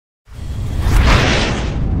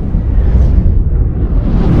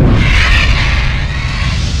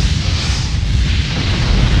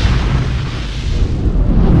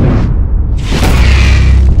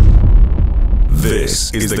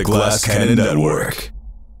This is the Glass Cannon Network.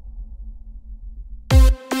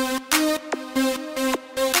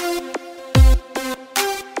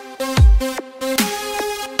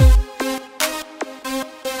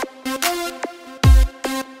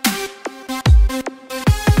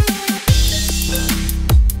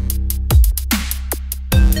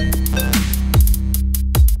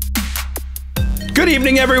 Good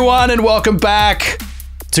evening, everyone, and welcome back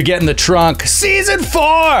to Get in the Trunk, Season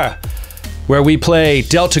 4, where we play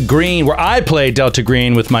Delta Green, where I play Delta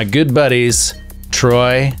Green with my good buddies,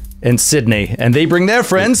 Troy and Sydney, and they bring their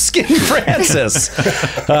friend, Skinny Francis,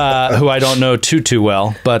 who I don't know too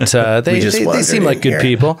well, but they seem like good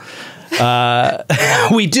people.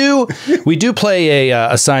 We do play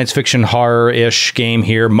a science fiction horror-ish game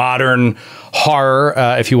here, modern horror,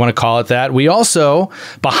 if you want to call it that. We also,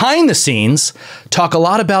 behind the scenes, talk a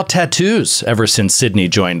lot about tattoos ever since Sydney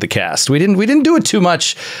joined the cast. We didn't do it too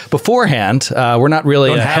much beforehand. We're not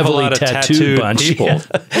really a heavily tattooed bunch. People.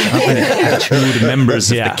 Tattooed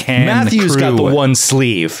members of the can Matthew's crew. got the one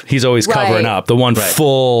sleeve. He's always covering up. The one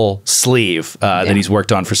full sleeve that he's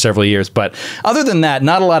worked on for several years. But other than that,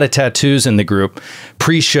 not a lot of tattoos in the group.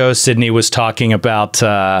 Pre-show, Sydney was talking about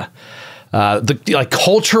the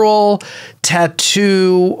cultural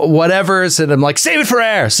tattoo whatevers, and I'm like, save it for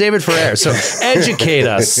air. So educate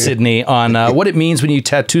us, Sydney, on what it means when you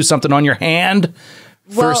tattoo something on your hand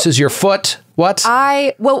versus your foot. What?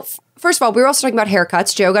 First of all, we were also talking about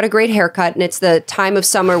haircuts. Joe got a great haircut, and it's the time of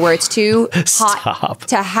summer where it's too hot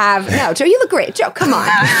to have. No, Joe, you look great. Joe, come on.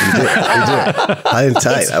 High and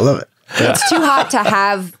tight. I love it. It's too hot to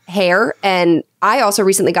have hair, and I also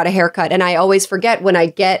recently got a haircut, and I always forget when I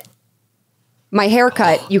get my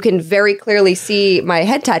haircut, you can very clearly see my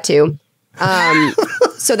head tattoo.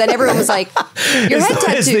 So then everyone was like, your head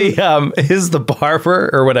tattoo. Is the barber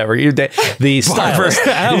or whatever, the stylist.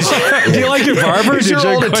 Do you like your barber? Is your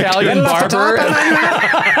old Italian barber?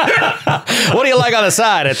 What do you like on the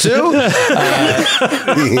side? A 2?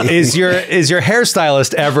 Is your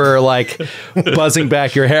hairstylist ever like buzzing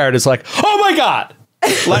back your hair and it's like, oh my God.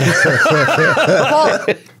 Well,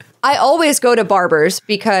 I always go to barbers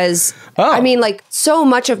because, I mean, like, so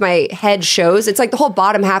much of my head shows. It's like the whole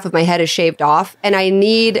bottom half of my head is shaved off. And I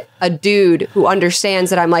need a dude who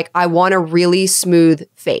understands that I'm like, I want a really smooth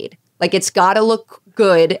fade. Like, it's got to look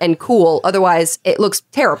good and cool. Otherwise, it looks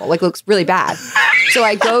terrible. Like, it looks really bad. So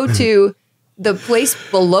I go to the place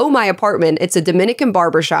below my apartment. It's a Dominican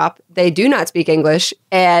barbershop. They do not speak English.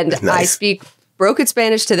 And I speak broken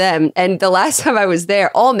Spanish to them. And the last time I was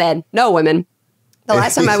there, all men, no women. The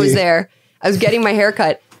last time I was there, I was getting my hair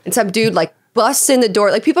cut, and some dude like busts in the door.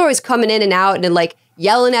 Like, people are always coming in and out and like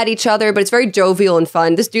yelling at each other, but it's very jovial and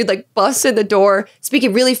fun. This dude like busts in the door,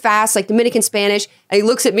 speaking really fast, like Dominican Spanish, and he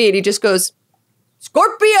looks at me and he just goes,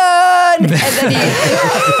 "Scorpion!" And then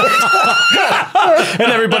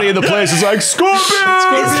and everybody in the place is like, "Scorpion!"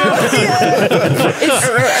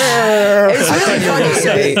 It's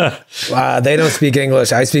really funny. They don't speak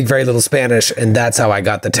English. I speak very little Spanish, and that's how I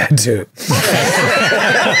got the tattoo.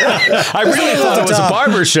 I really thought it was a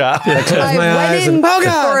barber shop. I went in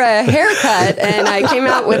for a haircut, and I came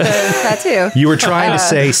out with a tattoo. You were trying to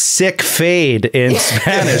say "sick fade" in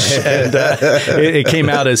Spanish, and it came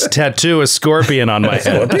out as "tattoo a scorpion on my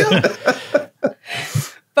head."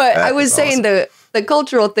 But I was saying the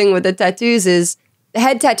cultural thing with the tattoos is the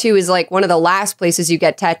head tattoo is like one of the last places you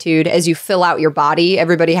get tattooed as you fill out your body.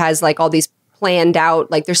 Everybody has like all these planned out,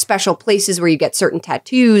 like there's special places where you get certain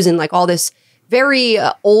tattoos and like all this very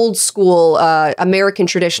old school American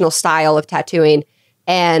traditional style of tattooing.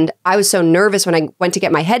 And I was so nervous when I went to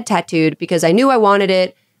get my head tattooed because I knew I wanted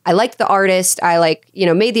it. I liked the artist. I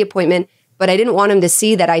made the appointment, but I didn't want him to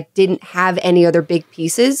see that I didn't have any other big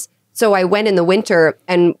pieces. So I went in the winter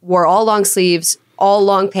and wore all long sleeves, all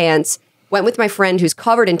long pants, went with my friend who's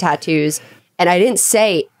covered in tattoos, and I didn't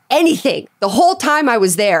say anything the whole time I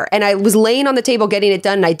was there. And I was laying on the table getting it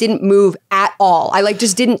done, and I didn't move at all. I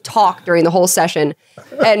just didn't talk during the whole session.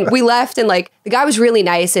 And we left, and the guy was really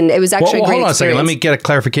nice, and it was actually a great hold on experience. a second. Let me get a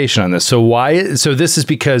clarification on this. So this is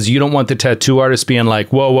because you don't want the tattoo artist being like,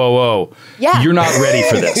 whoa. Yeah. You're not ready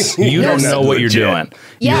for this. You don't know what you're doing.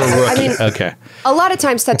 Yeah, You're a rookie. I mean, okay. A lot of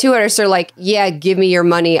times tattoo artists are like, yeah, give me your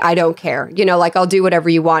money. I don't care. I'll do whatever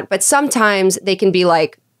you want. But sometimes they can be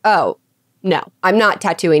like, oh, no, I'm not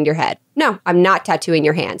tattooing your head. No, I'm not tattooing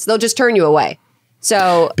your hands. They'll just turn you away.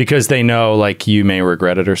 So because they know you may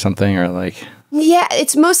regret it or something, or yeah,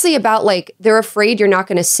 it's mostly about they're afraid you're not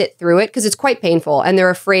going to sit through it because it's quite painful. And they're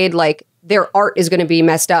afraid their art is going to be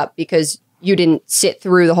messed up because you didn't sit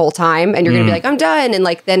through the whole time and you're going to be like, I'm done. And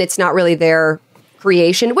then it's not really their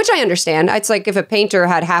creation, which I understand. It's like if a painter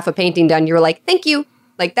had half a painting done, you were like, thank you.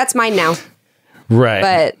 Like, that's mine now. Right.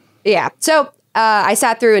 But yeah. So I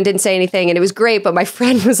sat through and didn't say anything, and it was great. But my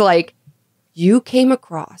friend was like, you came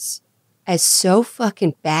across as so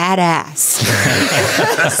fucking badass.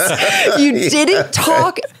 You didn't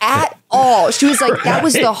talk at all. She was like, that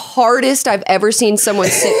was the hardest I've ever seen someone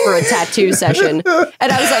sit for a tattoo session.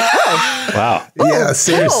 And I was like, oh. Wow. Yeah,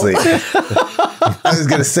 seriously. I was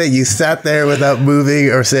going to say, you sat there without moving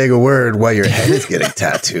or saying a word while your head is getting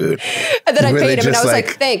tattooed. And then I Were they paid him and I just was like,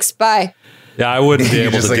 thanks, bye. Yeah, I wouldn't be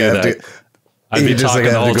able to do that. I'd be You just, talking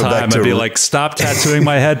like, the have to whole go back time. to I'd be a- like, stop tattooing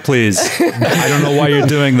my head, please. I don't know why you're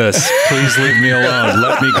doing this. Please leave me alone.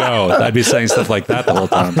 Let me go. I'd be saying stuff like that the whole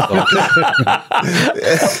time. So,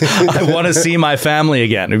 I want to see my family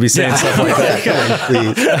again. We'd be saying stuff like that.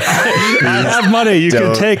 Please. I have money. You can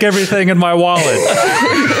Don't. take everything in my wallet.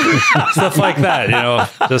 Stuff like that, you know,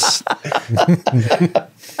 just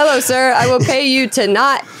Hello, sir. I will pay you to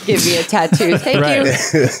not give me a tattoo. Thank you.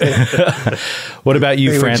 What about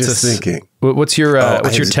you, They were Francis? just thinking. What's your I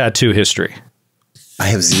what's your have- tattoo history? I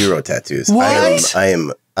have 0 tattoos. What? I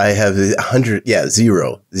have 100. Yeah,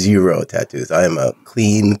 zero tattoos. I am a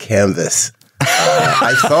clean canvas.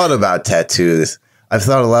 I thought about tattoos. I've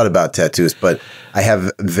thought a lot about tattoos, but I have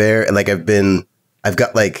I've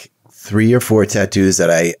got like 3 or 4 tattoos that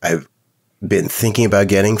I've been thinking about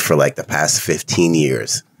getting for like the past 15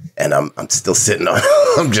 years. And I'm still sitting on.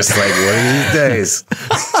 I'm just like, one of these days.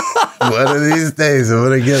 One of these days, I'm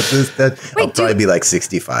gonna get this. I'll probably be like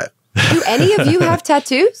 65. Do any of you have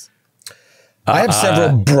tattoos? I have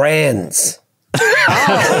several brands. A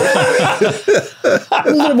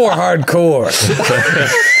little more hardcore.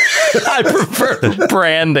 I prefer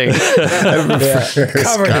branding.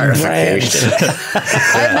 Covered in brands.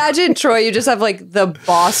 I imagine, Troy, you just have like the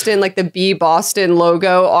Boston, like the B Boston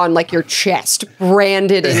logo on like your chest,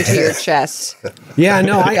 branded into your chest. Yeah,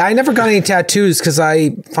 no, I never got any tattoos because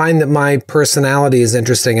I find that my personality is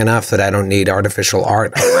interesting enough that I don't need artificial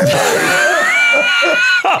art on my body.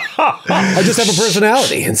 I just have a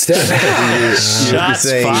personality instead. You're Shots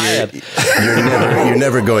saying fired. you're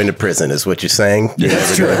never going to prison, is what you're saying? You're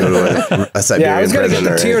never going to go to a Siberian Yeah, I was going to prison get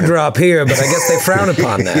the or teardrop here, but I guess they frown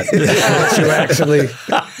upon that. Unless you actually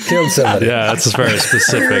killed somebody. yeah, that's very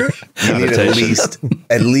specific. you need connotation.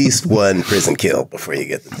 at least one prison kill before you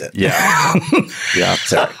get the tip. Yeah. Yeah.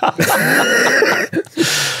 Sorry.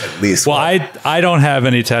 At least Well, one. I don't have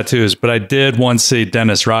any tattoos, but I did once see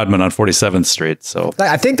Dennis Rodman on 47th Street. So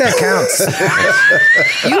I think that counts.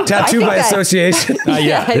 Tattoo by association.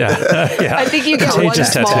 yeah. I think you get one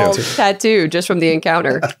Contagious small tattoo just from the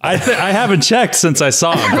encounter. I haven't checked since I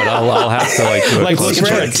saw him, but I'll have to like do it. Like closer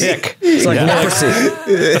looking for to a it. tick. It's like leprosy.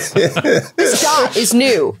 This dot is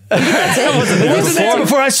new. It wasn't there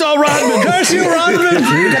before I saw Rodman. Curse you, Rodman!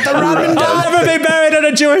 You got the Rodman dot. I'll never be buried in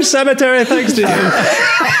a Jewish cemetery thanks to you.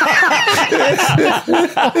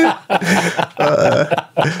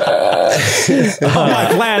 All my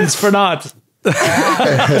plans for not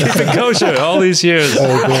keeping kosher all these years.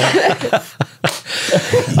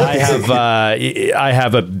 I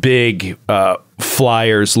have a big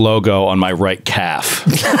Flyers logo on my right calf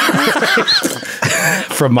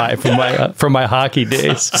from my hockey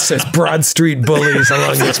days. Says Broad Street Bullies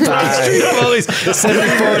along your spine. Bullies,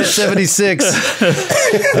 74 to 76.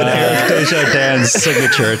 Desjardins'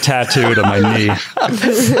 signature tattooed on my knee.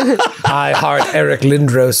 I heart Eric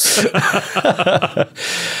Lindros.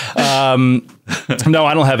 No,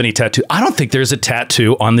 I don't have any tattoo. I don't think there's a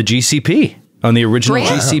tattoo on the GCP. On the original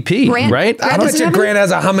Grant? GCP, Grant? right? I bet you Grant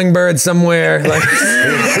has a hummingbird somewhere. Like,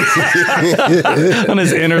 On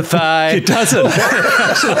his inner thigh. He doesn't.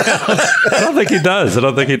 I don't think he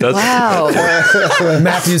does. Wow.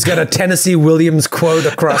 Matthew's got a Tennessee Williams quote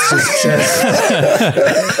across his chest.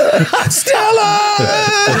 Stella!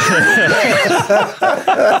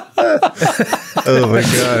 Oh my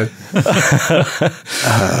god.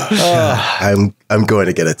 I'm going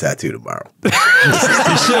to get a tattoo tomorrow. You should.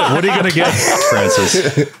 What are you going to get, Francis?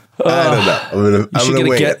 I don't know. I'm gonna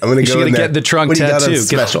wing it. I'm gonna go in there. Get in the trunk What do you got on tattoo.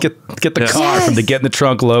 special? Get the car from the Get in the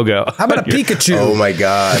Trunk logo. How about a Pikachu? Oh my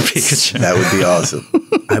god, Pikachu. that would be awesome.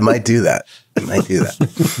 I might do that. My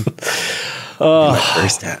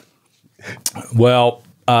first hat. Well,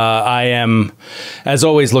 I am, as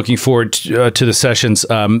always, looking forward to the sessions.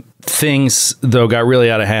 Things, though, got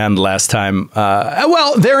really out of hand last time.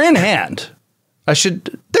 Well, they're in hand.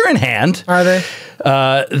 They're in hand. Are they?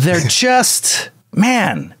 They're just,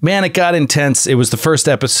 man, it got intense. It was the first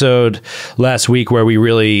episode last week where we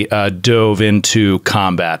really dove into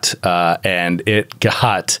combat, and it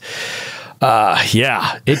got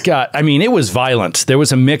Yeah, it got, I mean, it was violent. There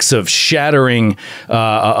was a mix of shattering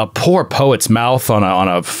a poor poet's mouth on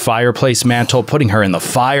a fireplace mantle, putting her in the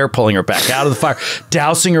fire, pulling her back out of the fire,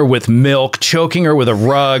 dousing her with milk, choking her with a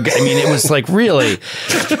rug. I mean, it was like really,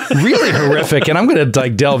 really horrific. And I'm going to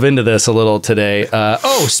like delve into this a little today.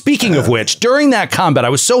 Speaking of which, during that combat, I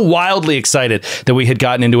was so wildly excited that we had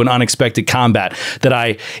gotten into an unexpected combat that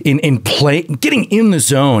getting in the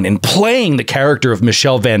zone and playing the character of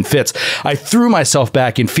Michelle Van Fitz, I threw myself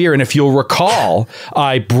back in fear, and if you'll recall,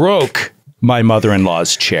 I broke my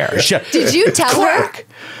mother-in-law's chair. Did you tell her?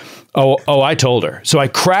 Oh, I told her. So I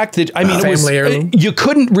cracked it. I mean, Family heirloom? you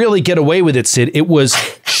couldn't really get away with it, Sid. It was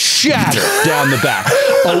shattered down the back.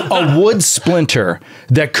 A wood splinter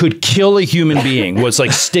that could kill a human being was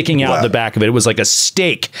like sticking out the back of it. It was like a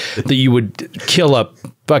stake that you would kill a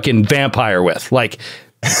fucking vampire with. Like,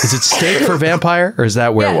 is it steak for vampire or is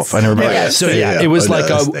that werewolf? Yes. I never remember. Yes. So it was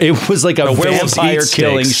like a vampire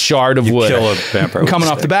killing shard of wood kill a vampire coming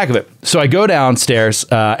off the back of it. So I go downstairs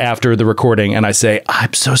after the recording and I say,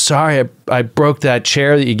 "I'm so sorry, I broke that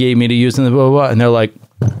chair that you gave me to use in the blah blah blah." And they're like,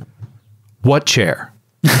 "What chair?"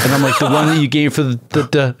 And I'm like, "The one that you gave for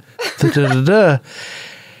the."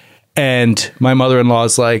 And my mother-in-law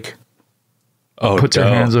is like, puts her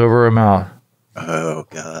hands over her mouth. Oh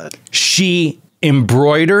God. She hand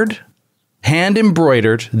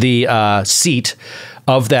embroidered the seat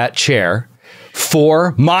of that chair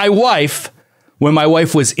for my wife when my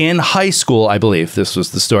wife was in high school. I believe this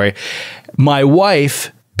was the story. My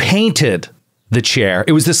wife painted the chair.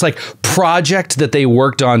 It was this like project that they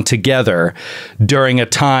worked on together during a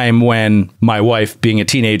time when my wife, being a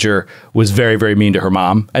teenager, was very, very mean to her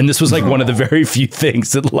mom. And this was like one of the very few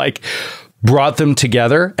things that like brought them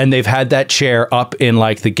together, and they've had that chair up in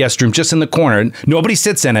like the guest room, just in the corner. Nobody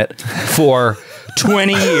sits in it for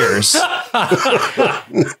 20 years.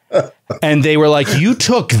 And they were like, "You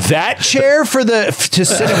took that chair to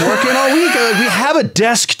sit and work in all week? Like, we have a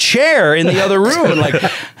desk chair in the other room."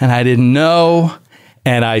 And I didn't know,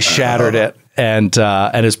 and I shattered it, and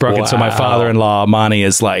it's broken. Wow. So my father-in-law, Monty,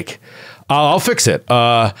 is like, I'll fix it.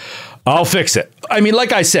 I'll fix it. I mean,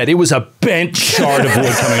 like I said, it was a bent shard of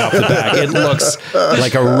wood coming off the back. It looks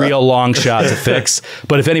like a real long shot to fix.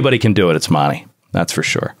 But if anybody can do it, it's Monty. That's for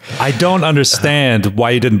sure. I don't understand why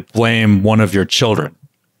you didn't blame one of your children.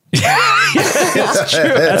 It's true.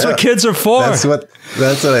 That's what kids are for. That's what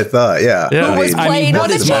I thought. Yeah. Who was playing on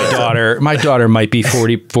the chair? My daughter might be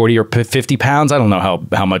 40 or 50 pounds. I don't know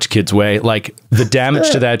how much kids weigh. Like, the damage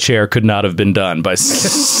to that chair could not have been done by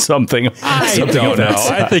something. I don't know.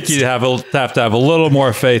 I think you'd have to have a little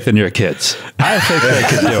more faith in your kids. I think they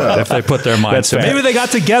could do it if they put their minds to it. Maybe they got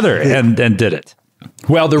together and did it.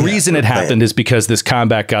 Well, the reason it happened is because this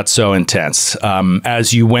combat got so intense.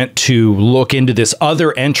 As you went to look into this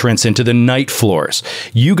other entrance into the night floors,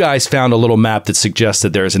 you guys found a little map that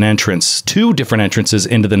suggested there's an entrance, 2 different entrances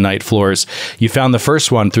into the night floors. You found the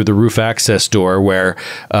first one through the roof access door where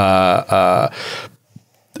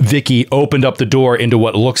Vicky opened up the door into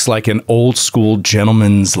what looks like an old school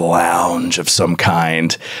gentleman's lounge of some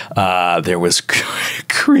kind. There was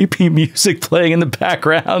creepy music playing in the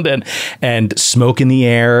background and smoke in the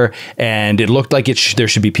air. And it looked like there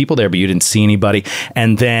should be people there, but you didn't see anybody.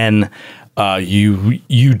 And then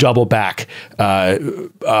you double back.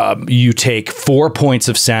 You take 4 points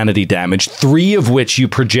of sanity damage, 3 of which you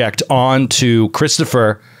project onto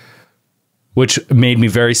Christopher, which made me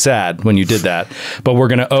very sad when you did that. But we're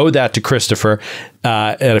going to owe that to Christopher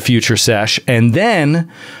at a future sesh. And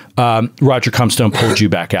then Roger Comstone pulled you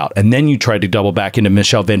back out. And then you tried to double back into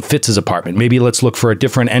Michelle Van Fitz's apartment. Maybe let's look for a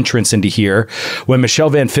different entrance into here. When Michelle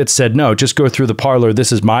Van Fitz said, "No, just go through the parlor.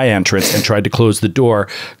 This is my entrance," and tried to close the door,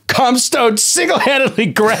 Comstone single-handedly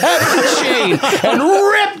grabbed the chain and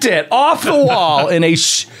ripped it off the wall in a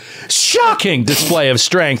shocking display of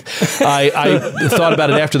strength. I thought about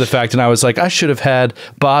it after the fact, and I was like, I should have had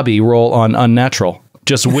Bobby roll on Unnatural,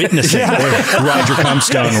 just witnessing Roger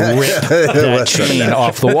Comstone rip that chain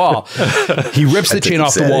off the wall. He rips the chain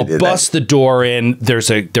off the wall, busts the door in. There's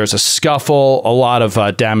a scuffle. A lot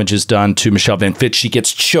of damage is done to Michelle Van Fitz. She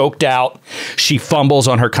gets choked out. She fumbles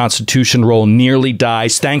on her Constitution roll, nearly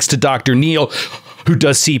dies. Thanks to Dr. Neal, who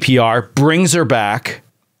does CPR, brings her back.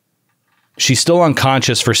 She's still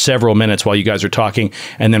unconscious for several minutes while you guys are talking,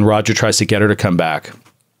 and then Roger tries to get her to come back,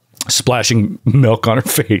 splashing milk on her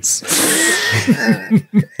face,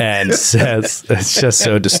 and says, it's just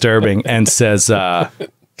so disturbing, and says,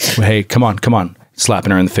 "Hey, come on,"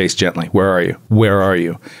 slapping her in the face gently. Where are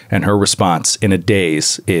you? And her response in a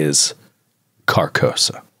daze is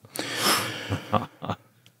Carcosa.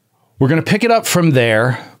 We're going to pick it up from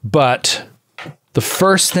there, but the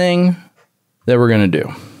first thing that we're going to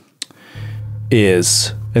do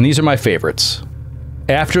is, and these are my favorites,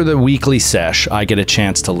 after the weekly sesh, I get a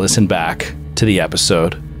chance to listen back to the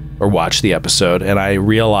episode or watch the episode, and I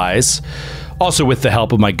realize, also with the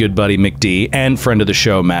help of my good buddy McD and friend of the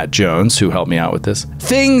show, Matt Jones, who helped me out with this,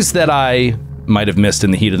 things that I might have missed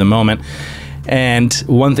in the heat of the moment. And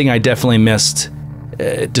one thing I definitely missed,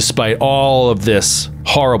 despite all of this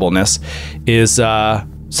horribleness, is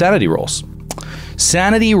sanity rolls.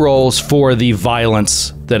 Sanity rolls for the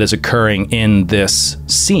violence that is occurring in this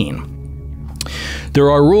scene.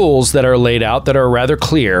 There are rules that are laid out that are rather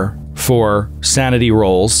clear for sanity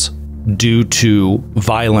rolls due to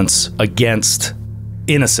violence against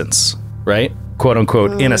innocents, right? Quote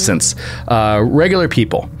unquote innocents, regular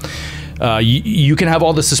people. You can have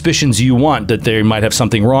all the suspicions you want that they might have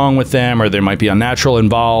something wrong with them or there might be unnatural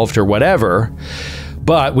involved or whatever.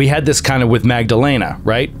 But we had this kind of with Magdalena,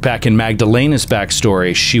 right? Back in Magdalena's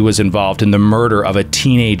backstory, she was involved in the murder of a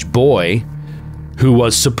teenage boy who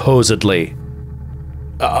was supposedly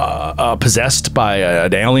possessed by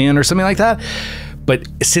an alien or something like that. But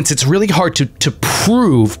since it's really hard to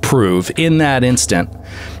prove in that instant,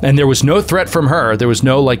 and there was no threat from her, there was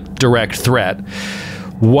no like direct threat,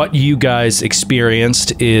 what you guys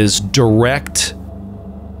experienced is direct,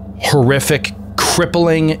 horrific,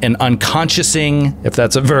 crippling and unconsciousing, if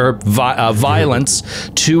that's a verb, violence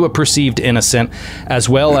to a perceived innocent, as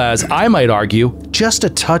well as, I might argue, just a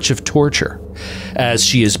touch of torture as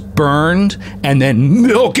she is burned and then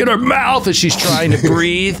milk in her mouth as she's trying to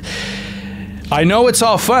breathe. I know it's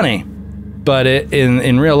all funny, but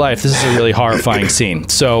in real life, this is a really horrifying scene.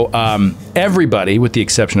 So everybody, with the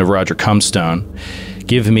exception of Roger Comstone,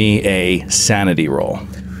 give me a sanity roll.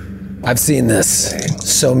 I've seen this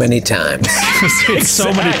so many times.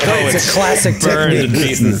 So many poets. It's a classic burned and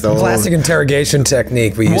technique. beaten. Classic interrogation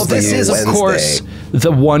technique we used to use. This is, of course,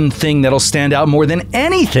 the one thing that'll stand out more than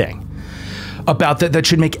anything about that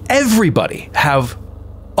should make everybody have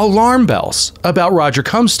alarm bells about Roger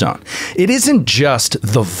Comstone. It isn't just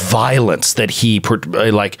the violence that he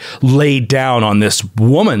laid down on this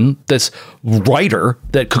woman, this writer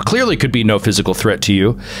that clearly could be no physical threat to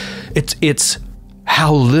you. It's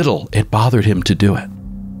how little it bothered him to do it.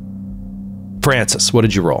 Francis, what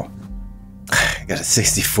did you roll? I got a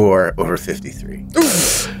 64 over 53.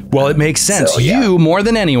 Well, it makes sense. So, yeah. You, more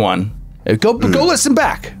than anyone, go listen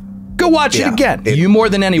back. Go watch it again. You more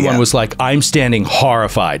than anyone was like, I'm standing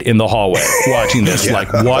horrified in the hallway watching this.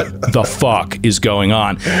 Like, what the fuck is going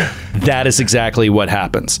on? That is exactly what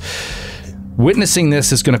happens. Witnessing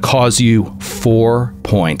this is going to cause you 4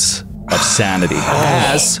 points of sanity.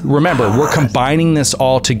 As, remember, we're combining this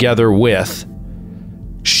all together with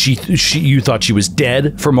you thought she was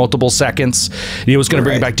dead for multiple seconds. It was going to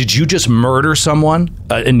bring it back. Did you just murder someone,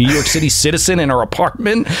 a New York City citizen in her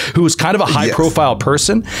apartment who was kind of a high-profile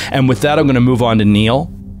person? And with that, I'm going to move on to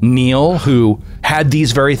Neil. Neil, who had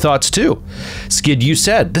these very thoughts too. Skid, you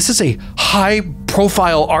said this is a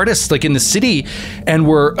high-profile artist, like in the city, and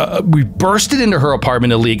we bursted into her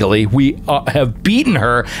apartment illegally. We have beaten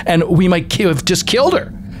her, and we might have just killed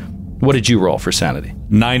her. What did you roll for sanity?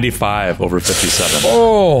 95 over 57.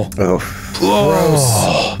 Oh,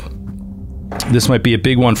 gross. This might be a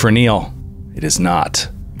big one for Neil. It is not.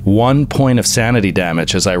 1 point of sanity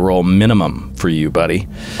damage as I roll minimum for you, buddy.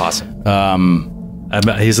 Awesome.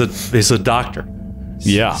 He's a doctor.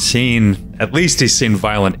 Yeah. At least he's seen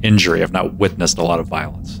violent injury, if not witnessed a lot of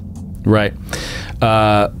violence. Right.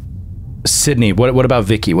 Sydney, what about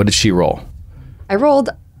Vicky? What did she roll? I rolled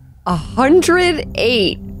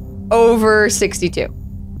 108 over 62.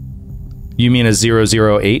 You mean a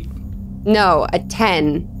 008? No, a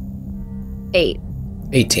 10. 8.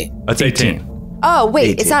 18. That's 18. Oh,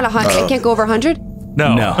 wait, 18. It's not 100. I can't go over 100?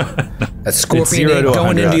 No. That scorpion 0 ain't to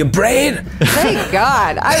going 100. into your brain. Thank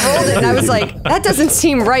God. I rolled it and I was like, that doesn't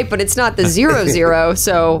seem right, but it's not the 00.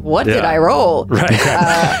 So what did I roll?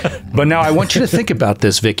 Right. But now I want you to think about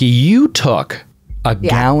this, Vicky. You took a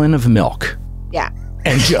gallon of milk. Yeah.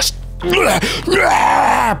 And just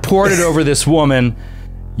poured it over this woman.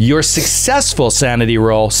 Your successful sanity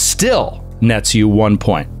roll still nets you 1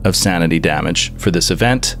 point of sanity damage for this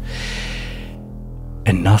event.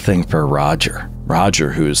 And nothing for Roger.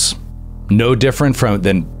 Roger, who's no different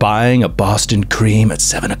than buying a Boston cream at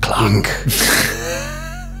 7 o'clock.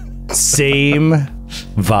 Same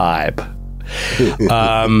vibe.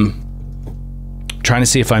 Trying to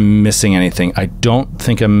see if I'm missing anything. I don't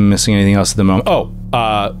think I'm missing anything else at the moment.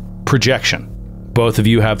 Projection. Both of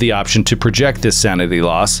you have the option to project this sanity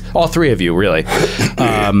loss. All three of you, really.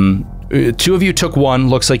 2 of you took 1.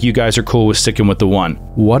 Looks like you guys are cool with sticking with the 1.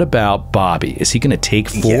 What about Bobby? Is he going to take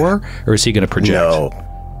 4 or is he going to project?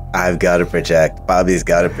 I've got to project. Bobby's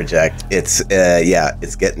got to project. It's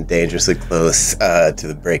it's getting dangerously close to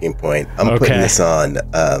the breaking point. I'm putting this on.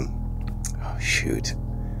 Oh shoot,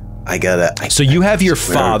 I gotta. So you have your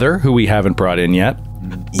father, who we haven't brought in yet,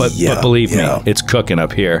 but believe me, it's cooking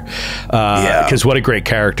up here. Because what a great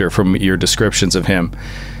character from your descriptions of him,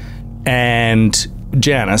 and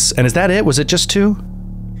Janice. And is that it? Was it just two?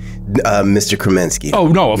 Mr. Kremensky. Oh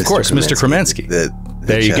no, of course, Mr. Kremensky.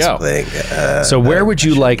 There you go. Playing, so where would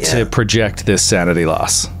you like to project this sanity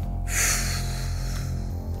loss?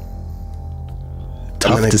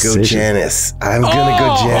 I'm gonna go Janice. I'm gonna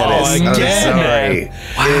go Janice. I'm sorry.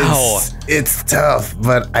 Wow, it's tough,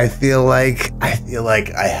 but I feel like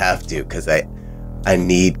I have to because I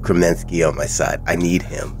need Kremensky on my side. I need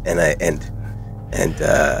him, and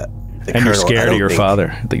you're scared of your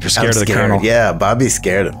father. I think you're scared of the Colonel. Yeah, Bobby's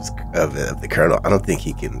scared of the Colonel. I don't think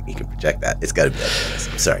he can project that. It's got to be Janice.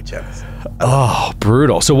 I'm sorry, Janice. Oh,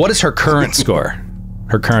 brutal. So what is her current score?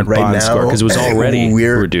 Her current bond score? Because it was already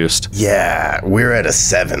reduced. Yeah, we're at a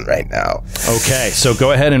 7 right now. Okay, so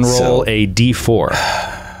go ahead and roll a D4.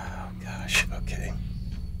 Oh, gosh, okay.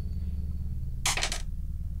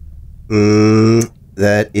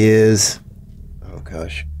 That is... Oh,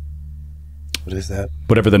 gosh. What is that?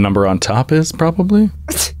 Whatever the number on top is, probably.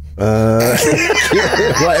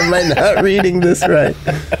 Why am I not reading this right?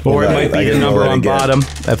 Or it might be the number on bottom,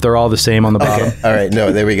 if they're all the same on the bottom. Okay. All right,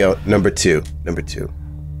 no, there we go. Number 2.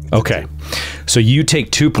 Okay, so you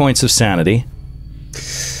take 2 points of sanity.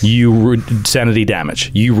 Sanity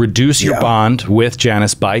damage. You reduce your bond with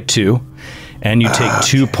Janice by 2, and you take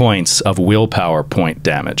 2 points of willpower point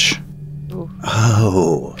damage.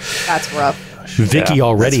 Oh, that's rough. Vicky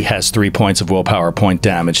already has 3 points of willpower point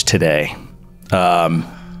damage today.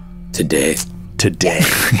 Today.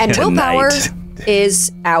 And willpower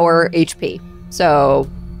is our HP. So,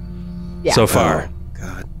 yeah. So far. Oh,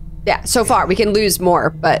 God. Yeah, so far. We can lose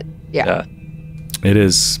more, but yeah. It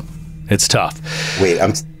is. It's tough. Wait,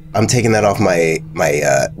 I'm taking that off my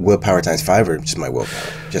willpower times 5 or just my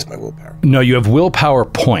willpower? Just my willpower. No, you have willpower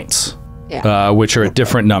points, which are a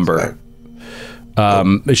different number.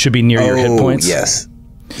 It should be near your hit points. Yes.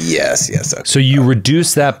 Okay. So you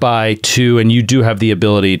reduce that by 2, and you do have the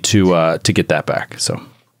ability to get that back. So,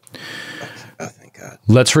 oh, thank God.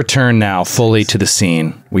 Let's return now fully to the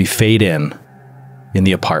scene. We fade in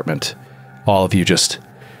the apartment. All of you just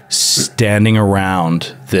standing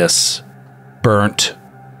around this burnt,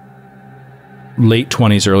 late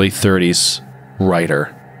 20s, early 30s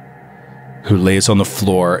writer who lays on the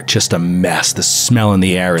floor, just a mess. The smell in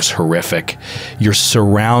the air is horrific. You're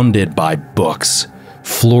surrounded by books,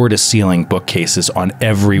 floor-to-ceiling bookcases on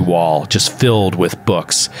every wall, just filled with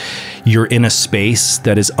books. You're in a space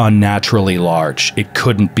that is unnaturally large. It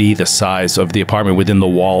couldn't be the size of the apartment within the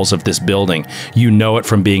walls of this building. You know it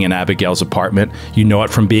from being in Abigail's apartment. You know it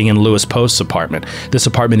from being in Lewis Post's apartment. This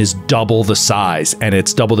apartment is double the size, and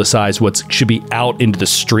it's double the size what should be out into the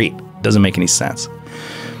street. Doesn't make any sense.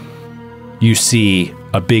 You see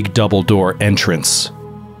a big double door entrance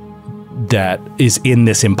that is in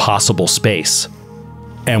this impossible space.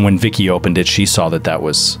 And when Vicky opened it, she saw that that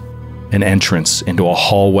was an entrance into a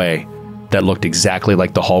hallway that looked exactly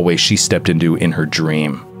like the hallway she stepped into in her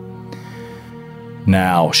dream.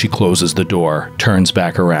 Now she closes the door, turns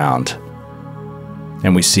back around,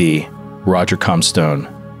 and we see Roger Comstone,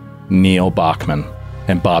 Neil Bachman,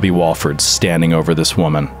 and Bobby Walford standing over this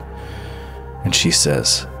woman. And she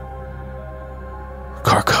says,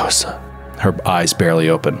 "Carcosa." Her eyes barely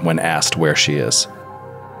open when asked where she is.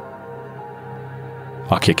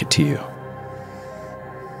 I'll kick it to you.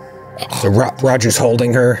 So Roger's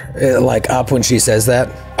holding her, like, up when she says that?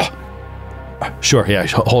 Sure, yeah,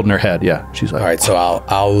 holding her head, yeah. She's like, all right, so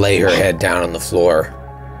I'll lay her head down on the floor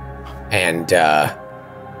and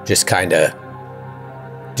just kind of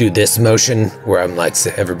do this motion where I'm like,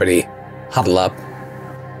 everybody huddle up.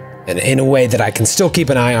 And in a way that I can still keep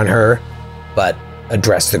an eye on her, but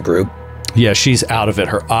address the group. Yeah, she's out of it.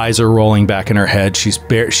 Her eyes are rolling back in her head. She's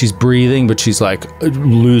breathing, but she's like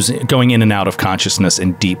going in and out of consciousness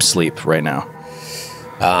in deep sleep right now.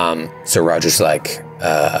 So Roger's like,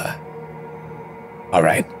 all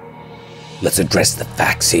right, let's address the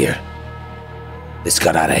facts here. This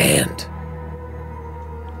got out of hand.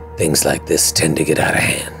 Things like this tend to get out of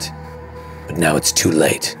hand. But now it's too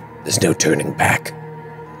late. There's no turning back.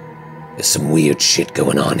 There's some weird shit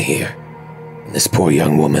going on here. And this poor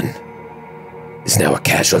young woman is now a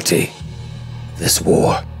casualty of this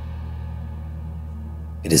war.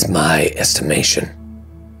 It is my estimation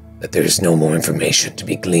that there is no more information to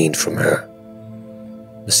be gleaned from her.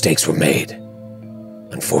 Mistakes were made,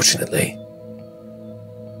 unfortunately.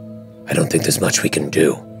 I don't think there's much we can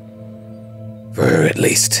do. For her, at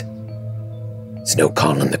least. There's no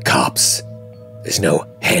calling the cops. There's no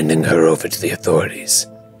handing her over to the authorities.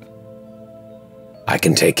 I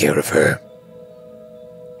can take care of her.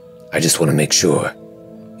 I just want to make sure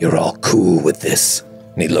you're all cool with this.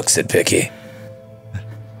 And he looks at Vicky.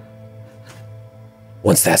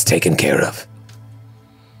 Once that's taken care of,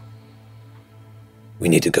 we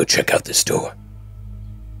need to go check out this door.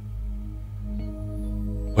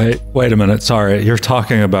 Wait a minute. Sorry. You're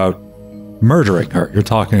talking about murdering her. You're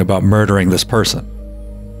talking about murdering this person.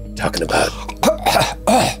 Talking about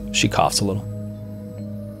She coughs a little.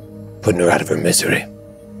 putting her out of her misery.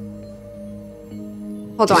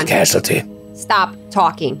 Hold She's on. a casualty. Stop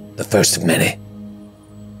talking. The first of many.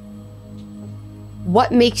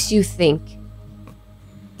 What makes you think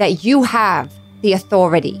that you have the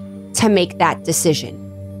authority to make that decision?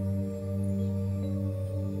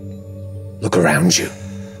 Look around you.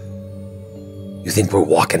 You think we're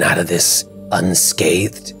walking out of this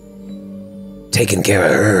unscathed? Taking care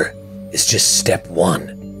of her is just step one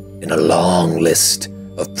in a long list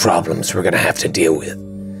of problems we're gonna have to deal with.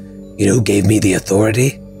 You know who gave me the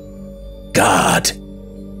authority? God.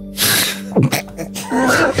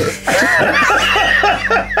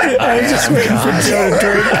 I was just waiting for Joe to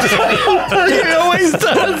drink. He always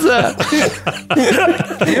does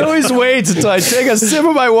that. He always waits until I take a sip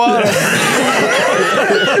of my water.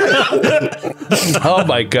 Oh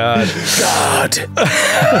my God. God. You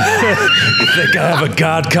think I have a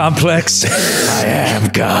god complex? I am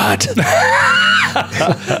God.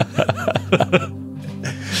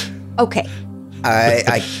 Okay.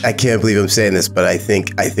 I can't believe I'm saying this, but I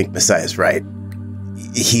think Messiah's right.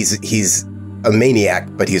 He's a maniac,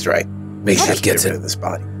 but he's right. Make sure Let's it gets get rid it. of this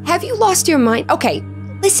body. Have you lost your mind? Okay,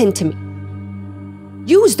 listen to me.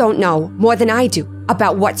 Yous don't know more than I do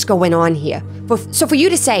about what's going on here. So for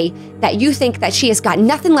you to say that you think that she has got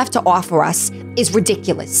nothing left to offer us is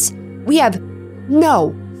ridiculous. We have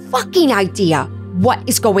no fucking idea what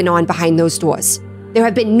is going on behind those doors. There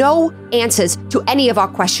have been no answers to any of our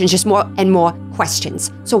questions, just more and more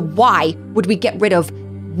questions. So why would we get rid of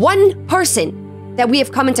one person that we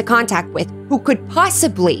have come into contact with who could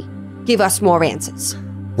possibly give us more answers?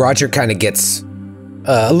 Roger kind of gets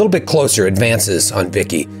a little bit closer, advances on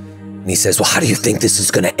Vicky, and he says, well, how do you think this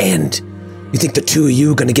is going to end? You think the two of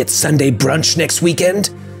you are going to get Sunday brunch next weekend?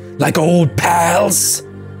 Like old pals?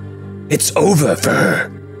 It's over for her.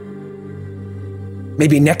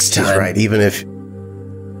 Maybe next time. She's right. Even if she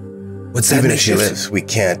Makeshift? lives, we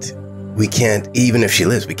can't. Even if she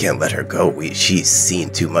lives, we can't let her go. She's seen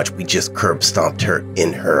too much. We just curb stomped her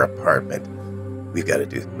in her apartment. We got to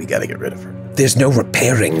get rid of her. There's no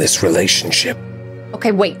repairing this relationship.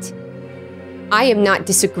 Okay, wait. I am not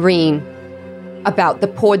disagreeing about the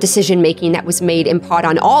poor decision making that was made in part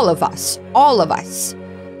on all of us. All of us.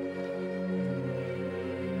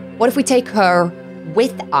 What if we take her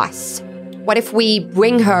with us? What if we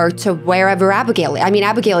bring her to wherever Abigail is? I mean,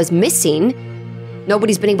 Abigail is missing.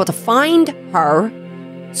 Nobody's been able to find her.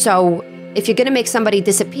 So if you're going to make somebody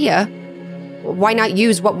disappear, why not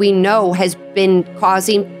use what we know has been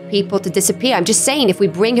causing people to disappear? I'm just saying, if we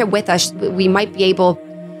bring her with us, we might be able,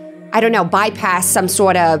 I don't know, bypass some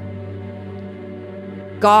sort of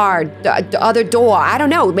guard, the other door. I don't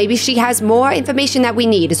know. Maybe she has more information that we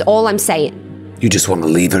need, is all I'm saying. You just want to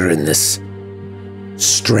leave her in this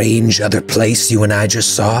strange other place you and I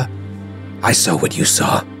just saw? I saw what you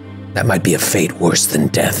saw. That might be a fate worse than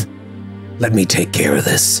death. Let me take care of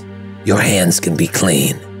this. Your hands can be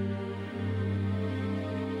clean.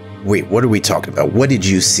 Wait, what are we talking about? What did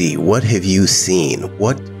you see? What have you seen?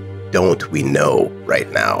 What don't we know right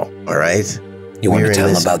now? All right? You want to tell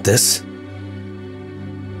him about this?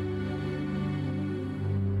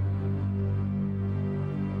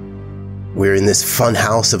 We're in this fun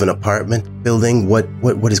house of an apartment building. What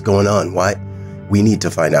is going on? Why? We need to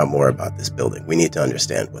find out more about this building. We need to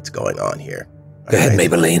understand what's going on here. Go ahead,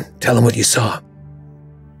 Maybelline. Tell him what you saw.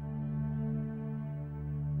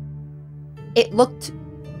 It looked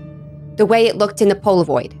the way it looked in the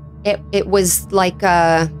Polaroid. It was like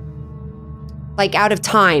out of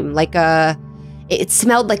time, it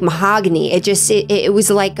smelled like mahogany. It was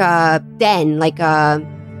like a den, like a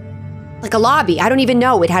lobby. I don't even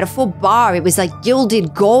know. It had a full bar. It was like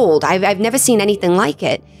gilded gold. I've never seen anything like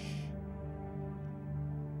it.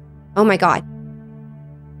 Oh my God.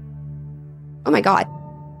 Oh my God.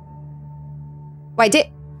 Well, I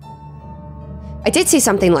did see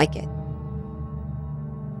something like it.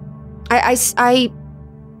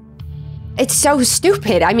 It's so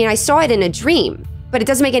stupid. I mean, I saw it in a dream, but it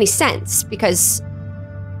doesn't make any sense because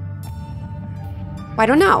I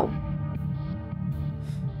don't know.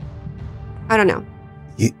 I don't know.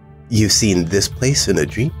 You've seen this place in a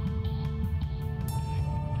dream?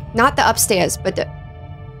 Not the upstairs, but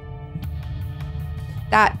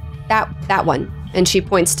that one. And she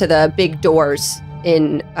points to the big doors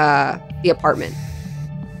in the apartment.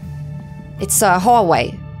 It's a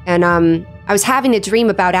hallway, and I was having a dream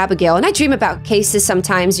about Abigail, and I dream about cases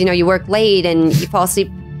sometimes. You know, you work late and you fall asleep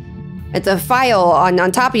at the file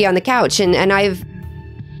on top of you on the couch, and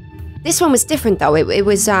this one was different though. It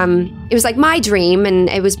was like my dream, and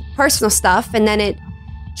it was personal stuff, and then it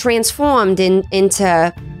transformed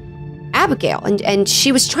into Abigail, and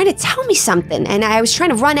she was trying to tell me something, and I was trying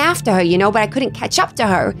to run after her, you know, but I couldn't catch up to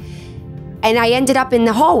her, and I ended up in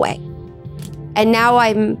the hallway, and now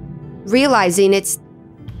I'm realizing it's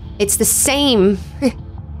the same.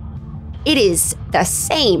 It is the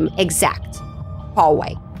same exact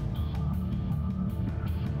hallway.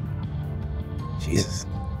 Jesus.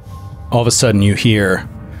 All of a sudden you hear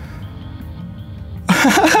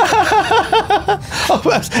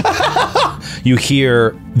you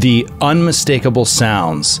hear the unmistakable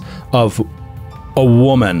sounds of a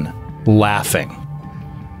woman laughing.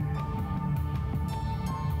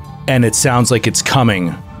 And it sounds like it's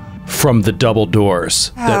coming from the double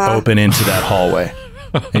doors that open into that hallway.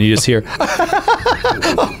 And you just hear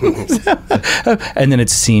and then it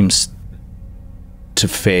seems to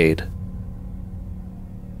fade.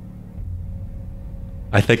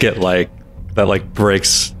 I think it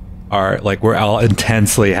breaks our, like, we're all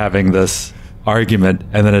intensely having this argument,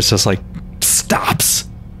 and then it's just like stops.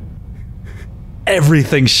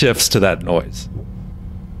 Everything shifts to that noise.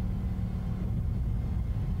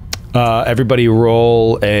 Everybody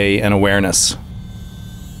roll an awareness.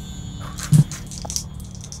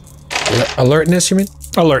 Alertness, you mean?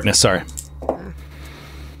 Alertness, sorry.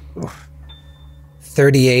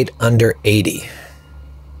 38 under 80.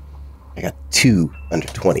 I got 2 under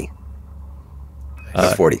 20.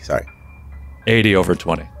 40, sorry. 80 over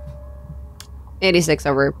 20. 86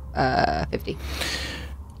 over 50.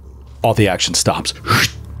 All the action stops,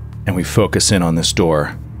 and we focus in on this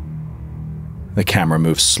door. The camera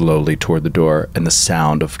moves slowly toward the door, and the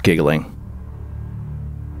sound of giggling.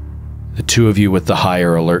 The two of you with the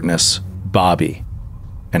higher alertness, Bobby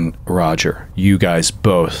and Roger, you guys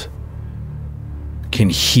both can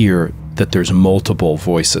hear that there's multiple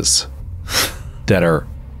voices that are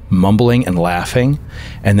mumbling and laughing,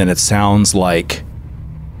 and then it sounds like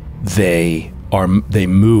they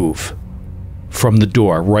move from the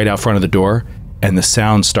door, right out front of the door, and the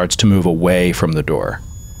sound starts to move away from the door.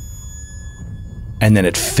 And then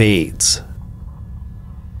it fades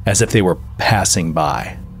as if they were passing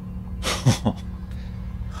by.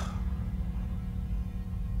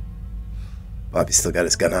 Bobby still got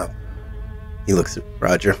his gun out. He looks at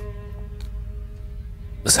Roger.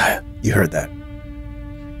 Messiah. You heard that.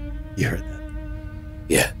 You heard that.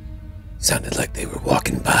 Yeah. Sounded like they were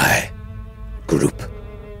walking by. Group.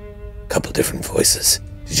 Couple different voices.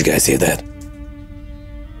 Did you guys hear that?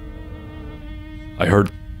 I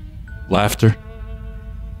heard laughter.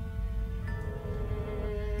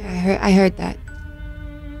 Yeah, I heard that.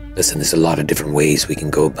 Listen, there's a lot of different ways we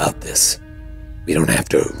can go about this. We don't have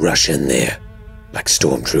to rush in there like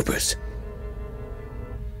stormtroopers.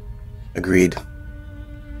 Agreed.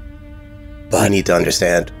 But I need to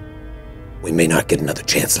understand. we may not get another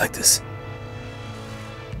chance like this.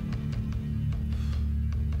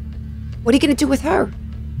 What are you going to do with her?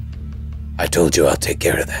 I told you I'll take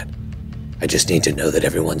care of that. I just need to know that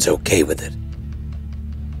everyone's okay with it.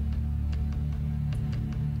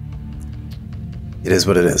 It is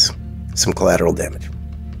what it is. Some collateral damage.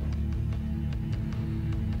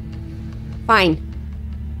 Fine.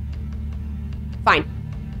 Fine.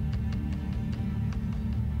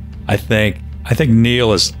 I think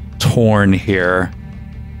Neil is torn here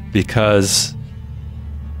because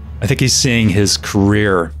I think he's seeing his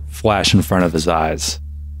career flash in front of his eyes.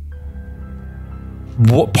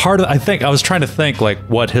 I was trying to think like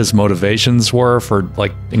what his motivations were for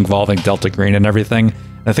like involving Delta Green and everything.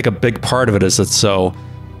 And I think a big part of it is that so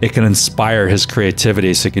it can inspire his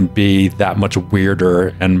creativity, so he can be that much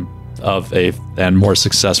weirder and more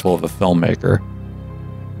successful of a filmmaker.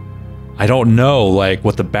 I don't know like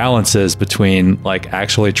what the balance is between like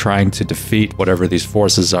actually trying to defeat whatever these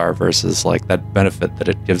forces are versus like that benefit that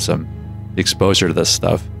it gives him, the exposure to this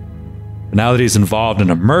stuff. But now that he's involved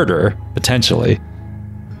in a murder, potentially,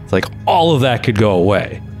 it's like all of that could go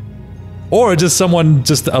away. Or just a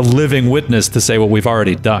living witness to say what we've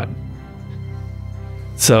already done.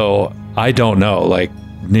 So I don't know, like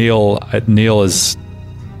Neil is,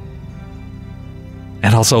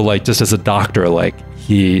 and also like just as a doctor, like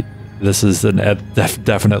this is an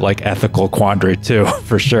definite like ethical quandary too,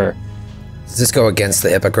 for sure. Does this go against the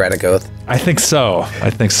Hippocratic Oath? I think so.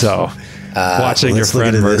 Watching your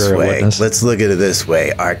friend murder a witness. Let's look at it this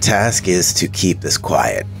way. Our task is to keep this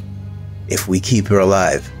quiet. If we keep her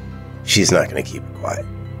alive, she's not going to keep it quiet.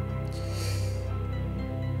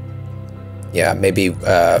 Yeah, maybe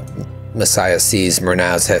Messiah sees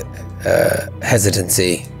Murnau's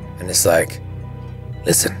hesitancy and is like,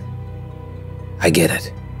 Listen, I get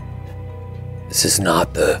it. This is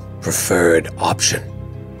not the preferred option.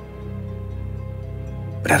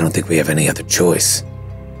 But I don't think we have any other choice.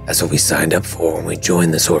 That's what we signed up for when we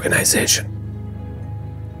joined this organization.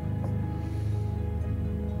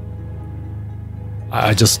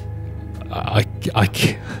 I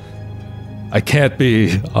can't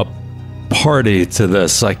be a party to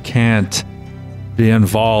this. I can't be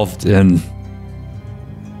involved in.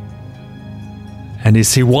 And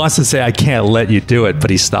he wants to say, I can't let you do it, but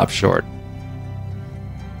he stopped short.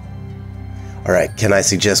 All right, can I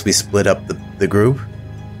suggest we split up the group?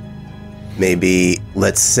 Maybe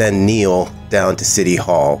let's send Neil down to City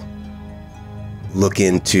Hall, look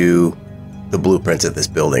into the blueprints of this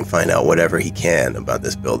building, find out whatever he can about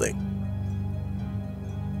this building.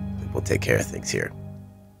 We'll take care of things here.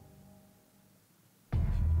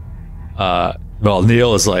 Well,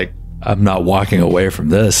 Neil is like, I'm not walking away from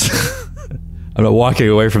this. I'm not walking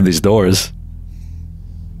away from these doors.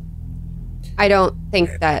 I don't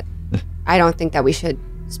think that we should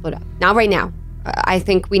split up. Not right now. I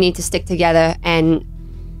think we need to stick together, and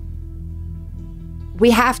we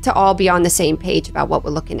have to all be on the same page about what we're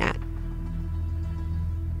looking at.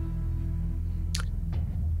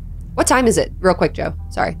 What time is it? Real quick, Joe.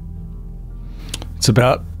 Sorry. It's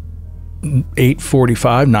about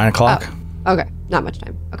 8:45, 9 o'clock. Oh, okay. Not much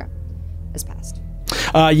time. Okay. It's passed.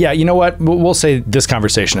 Yeah, you know what? We'll say this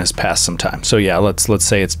conversation has passed some time. So yeah, let's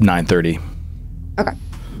say it's 9:30. Okay.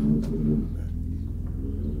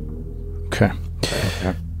 Okay.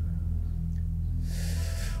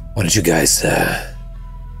 Why don't you guys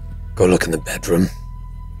go look in the bedroom?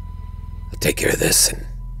 I'll take care of this, and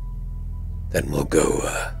then we'll go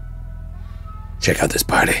check out this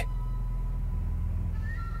party.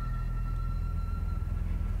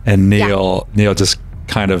 And Neil just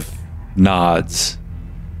kind of nods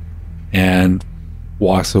and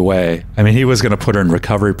walks away. I mean, he was going to put her in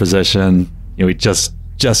recovery position. You know, he just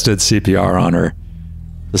did CPR on her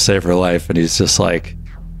to save her life, and he's just like,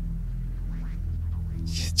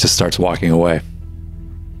 he just starts walking away.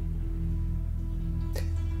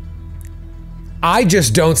 I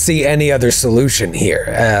just don't see any other solution here.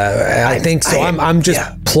 I think so. I'm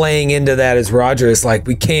just playing into that as Roger is like,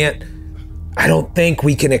 I don't think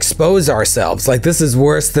we can expose ourselves. Like, this is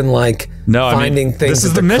worse than finding things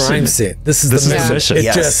at the crime scene. This is the mission.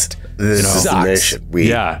 It just This is the mission.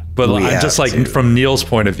 But I'm just like, from Neil's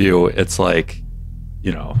point of view, it's like,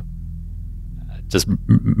 just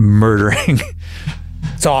murdering.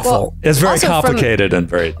 It's awful. Well, it's very complicated and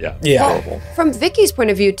very horrible. From Vicky's point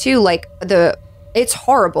of view too, it's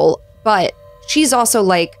horrible, but she's also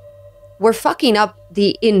like, we're fucking up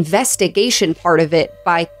the investigation part of it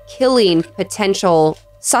by killing potential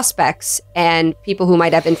suspects and people who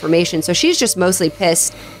might have information. So she's just mostly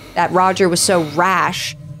pissed that Roger was so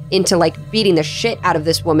rash into beating the shit out of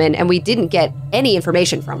this woman, and we didn't get any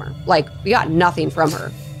information from her. We got nothing from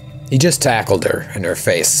her. He just tackled her and her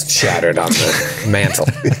face shattered on the mantle.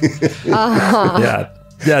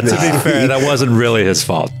 Yeah, to be fair, that wasn't really his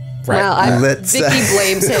fault. Right. Well, Vicky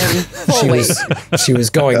blames him fully. She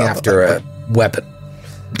was going after a weapon.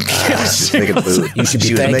 You should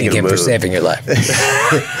be thanking him for saving your life.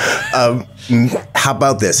 How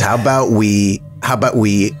about this? How about we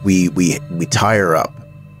tie her up?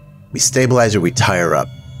 We stabilize her, we tie her up.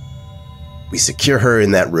 We secure her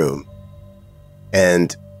in that room,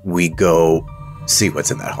 and we go see what's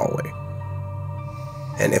in that hallway.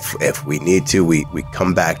 And if we need to, we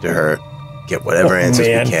come back to her, get whatever answers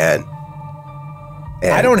we can.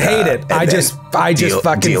 And, I don't hate it. I just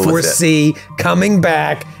fucking foresee coming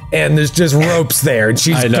back, and there's just ropes there, and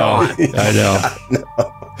she's gone. I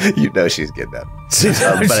know. You know she's getting out. Getting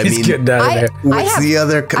out of there. What's the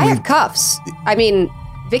other? I have cuffs. I mean,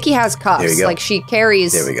 Vicky has cuffs. There we go. She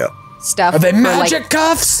carries. There we go. Stuff. Are they magic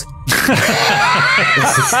cuffs?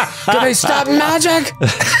 Do they stop magic?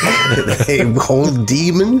 They hold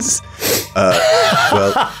demons?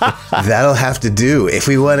 Well, that'll have to do. If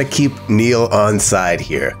we want to keep Neil on side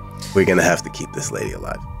here, we're going to have to keep this lady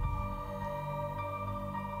alive.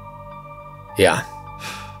 Yeah.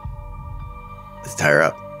 Let's tie her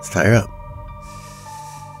up.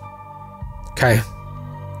 Okay.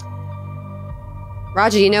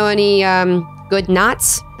 Roger, do you know any good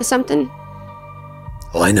knots or something?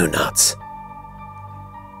 Oh, I know knots.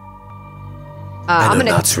 I know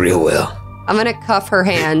knots real well. I'm gonna cuff her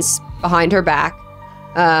hands behind her back,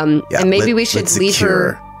 and maybe we should leave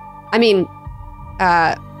her. I mean,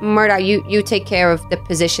 Murda, you take care of the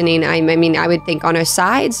positioning. I mean, I would think on her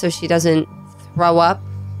side so she doesn't throw up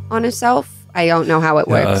on herself. I don't know how it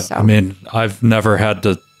works. So. I mean, I've never had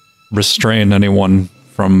to restrain anyone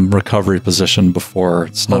from recovery position before.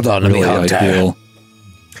 It's not really ideal.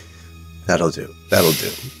 That'll do.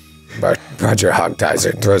 Roger hog ties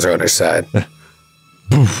her and throws her on her side.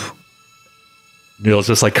 Neil's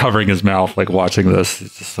just like covering his mouth, like watching this.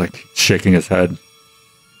 He's just like shaking his head.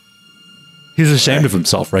 He's ashamed of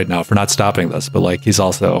himself right now for not stopping this, but like he's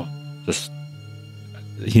also just,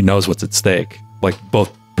 he knows what's at stake, like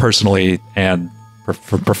both personally and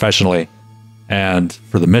professionally and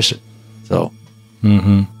for the mission. So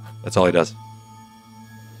that's all he does.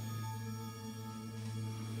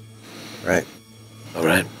 Right. All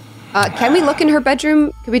right. Can we look in her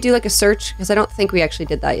bedroom? Could we do like a search? Because I don't think we actually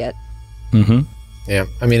did that yet. Yeah,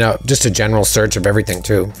 I mean, just a general search of everything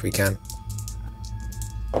too, if we can.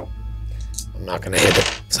 I'm not going to hit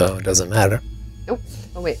it, so it doesn't matter. Nope.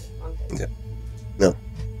 Oh, wait. Yeah. No.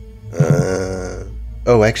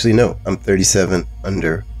 Oh, actually, no. I'm 37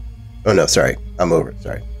 under. Oh, no, sorry. I'm over.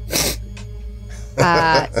 Sorry.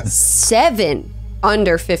 7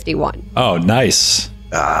 under 51. Oh, nice.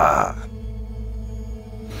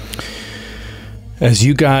 As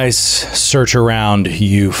you guys search around,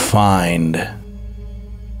 you find,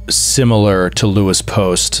 similar to Lewis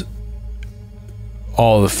Post,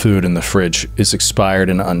 all the food in the fridge is expired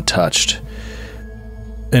and untouched.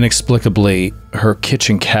 Inexplicably, her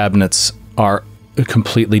kitchen cabinets are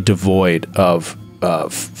completely devoid of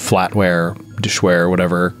flatware, dishware,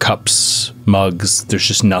 whatever, cups, mugs. There's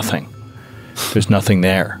just nothing. There's nothing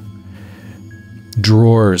there.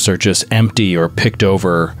 Drawers are just empty or picked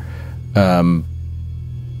over.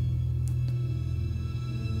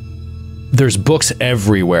 There's books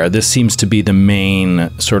everywhere. This seems to be the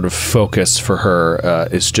main sort of focus for her,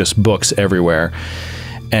 is just books everywhere.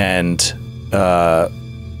 And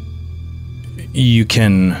you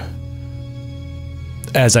can,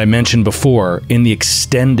 as I mentioned before, in the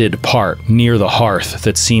extended part near the hearth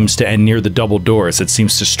that seems to, and near the double doors that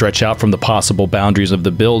seems to stretch out from the possible boundaries of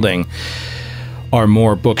the building, are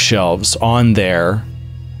more bookshelves. On there,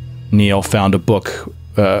 Neil found a book,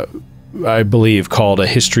 I believe, called A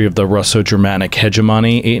History of the Russo-Germanic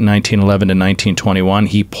Hegemony, 1911 to 1921.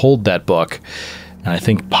 He pulled that book, and I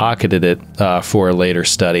think pocketed it for a later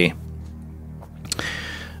study.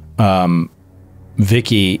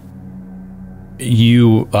 Vicky,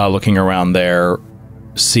 you looking around there,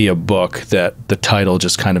 see a book that the title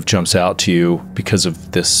just kind of jumps out to you because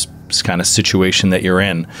of this kind of situation that you're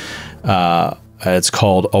in. It's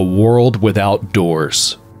called A World Without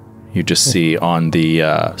Doors. You just see on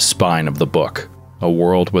the spine of the book, A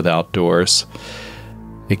World Without Doors.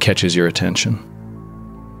 It catches your attention.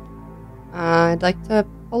 I'd like to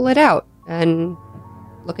pull it out and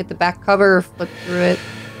look at the back cover, flip through it.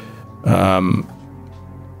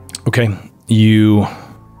 Okay, you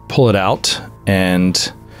pull it out,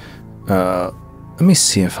 and let me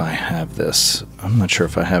see if I have this. I'm not sure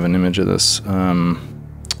if I have an image of this.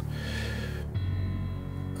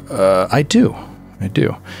 I do.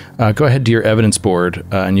 Go ahead to your evidence board,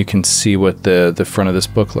 and you can see what the front of this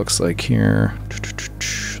book looks like here.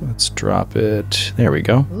 Let's drop it. There we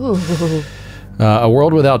go. A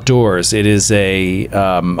World Without Doors. It is a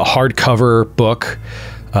hardcover book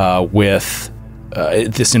with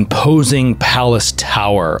this imposing palace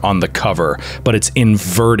tower on the cover, but it's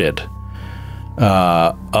inverted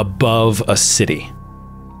above a city.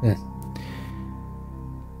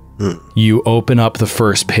 You open up the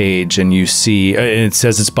first page and you see, it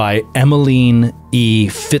says it's by Emmeline E.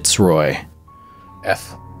 Fitzroy.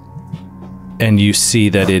 F. And you see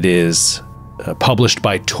that it is published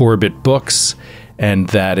by Torbit Books, and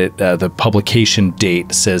that the publication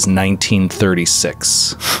date says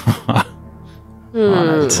 1936 on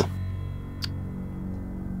it.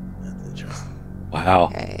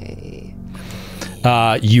 Wow. Okay.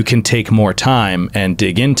 You can take more time and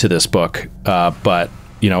dig into this book, but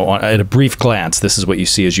you know, at a brief glance, this is what you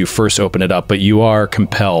see as you first open it up, but you are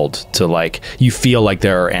compelled to, you feel like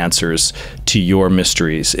there are answers to your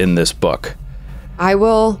mysteries in this book. I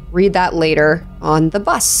will read that later on the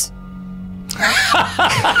bus.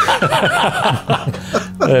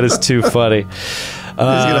 That is too funny. He's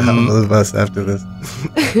going to hop on the bus after this.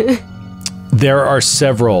 There are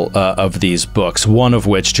several of these books, one of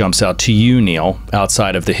which jumps out to you, Neil,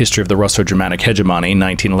 outside of the History of the Russo-Germanic Hegemony,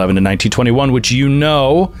 1911 to 1921, which you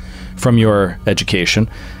know from your education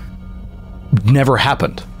never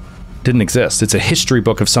happened. didn't exist. It's a history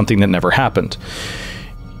book of something that never happened.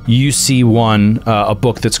 You see a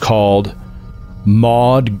book that's called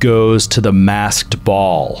Maud Goes to the Masked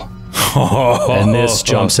Ball. And this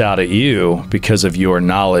jumps out at you because of your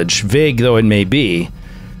knowledge, vague though it may be,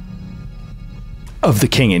 of the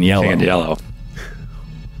King in Yellow. King in Yellow.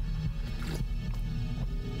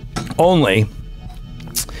 Only,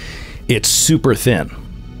 it's super thin.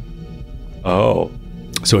 Oh.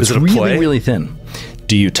 So it's really, play? really thin.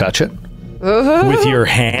 Do you touch it? With your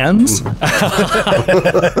hands?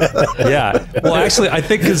 Yeah. Well, actually, I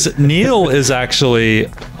think because Neil is actually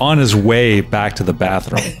on his way back to the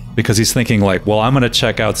bathroom because he's thinking like, well, I'm going to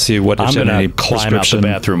check out, see what I'm there's going any to climb out the prescription.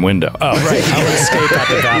 bathroom window. Oh, right. I'm going to escape out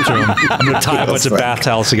the bathroom. I'm going to tie a bunch of bath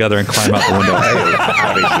towels together and climb out the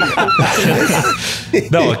window.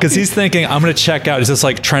 No, because he's thinking, I'm going to check out. He's just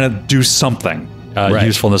like trying to do something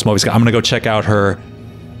useful in this movie. I'm going to go check out her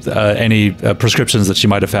any prescriptions that she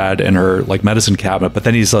might have had in her like medicine cabinet. But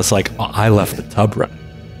then he's just like, I left the tub running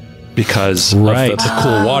because of the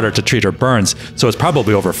cool water to treat her burns. So it's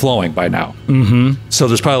probably overflowing by now. Mm-hmm. So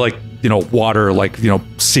there's probably like, water like,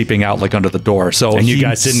 seeping out like under the door. So and you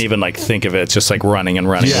guys didn't even like think of it. It's just like running and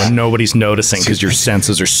running when nobody's noticing because your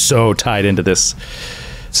senses are so tied into this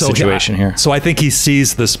situation here. So I think he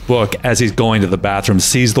sees this book as he's going to the bathroom,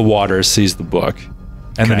 sees the water, sees the book.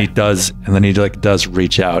 And then he does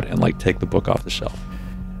reach out and like take the book off the shelf.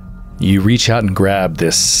 You reach out and grab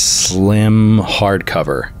this slim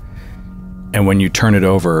hardcover. And when you turn it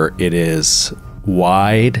over, it is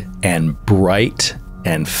wide and bright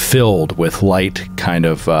and filled with light kind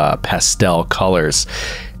of pastel colors.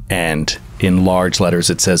 And in large letters,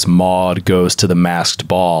 it says Maud Goes to the Masked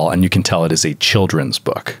Ball. And you can tell it is a children's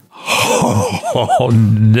book. Oh,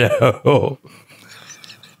 no.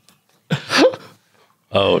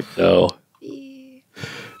 Oh, no.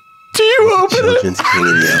 Do you open Children's King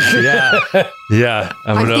in Yellow. Yeah. Yeah.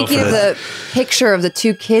 I'm thinking of the picture of the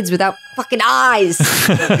two kids without fucking eyes.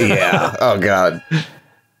 Yeah. Oh, God.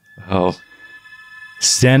 Oh.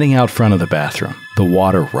 Standing out front of the bathroom, the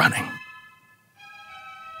water running.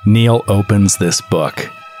 Neil opens this book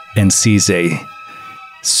and sees a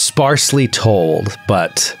sparsely told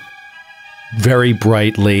but very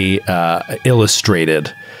brightly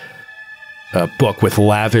illustrated book with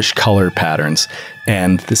lavish color patterns.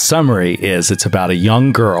 And the summary is it's about a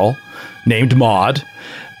young girl named Maud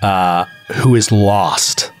who is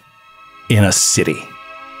lost in a city,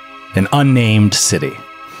 an unnamed city.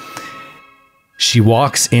 She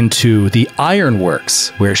walks into the ironworks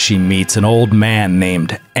where she meets an old man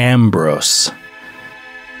named Ambrose.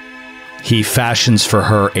 He fashions for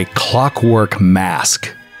her a clockwork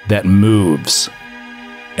mask that moves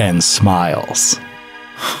and smiles.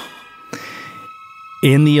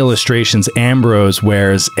 In the illustrations, Ambrose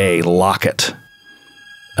wears a locket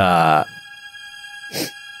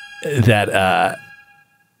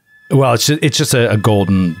it's just a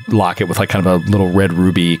golden locket with like kind of a little red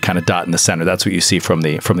ruby kind of dot in the center. That's what you see from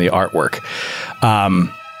the artwork.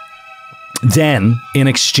 Then, in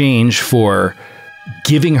exchange for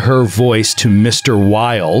giving her voice to Mr.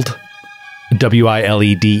 Wilde,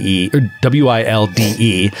 W-I-L-D-E,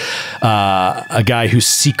 a guy who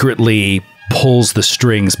secretly pulls the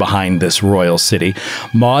strings behind this royal city,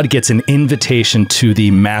 Maud gets an invitation to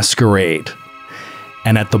the masquerade.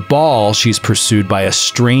 And at the ball, she's pursued by a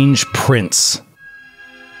strange prince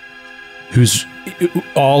who's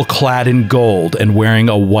all clad in gold and wearing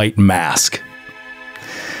a white mask.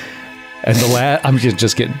 And I'm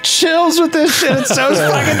just getting chills with this shit. It's so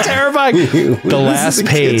fucking terrifying. The last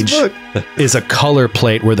page is a color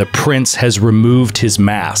plate where the prince has removed his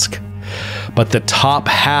mask. But the top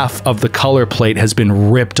half of the color plate has been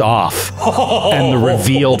ripped off. And the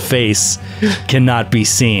revealed face cannot be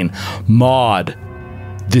seen. Maud,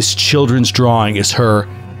 this children's drawing is her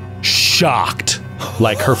shocked.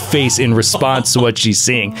 Like her face in response to what she's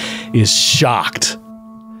seeing is shocked.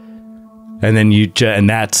 And then and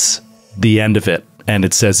that's the end of it. And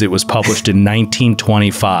it says it was published in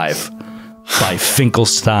 1925 by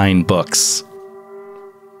Finkelstein Books.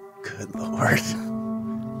 Good Lord.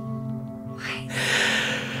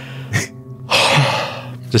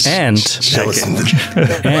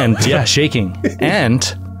 Shaking.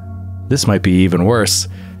 And this might be even worse.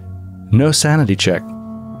 No sanity check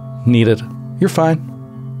needed. You're fine.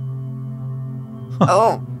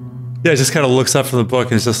 Oh. Yeah, it just kind of looks up from the book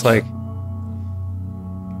and it's just like,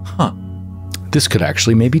 this could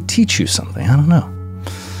actually maybe teach you something. I don't know.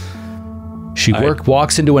 She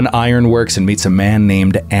walks into an ironworks and meets a man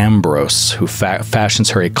named Ambrose who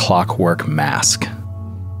fashions her a clockwork mask.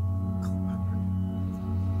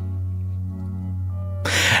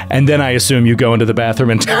 And then I assume you go into the bathroom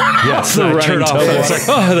and turn off the running turn off. toilet. It's like,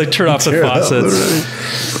 oh, they turn off the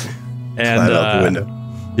faucets. And Climb out the window.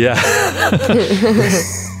 yeah.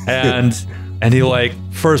 and he like,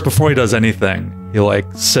 first, before he does anything, he like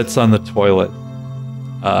sits on the toilet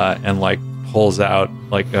and like pulls out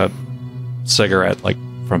like a cigarette like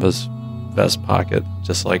from his vest pocket,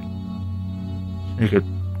 just like he could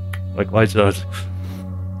like lights it up.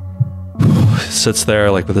 Sits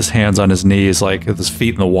there like with his hands on his knees, like with his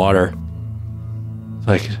feet in the water,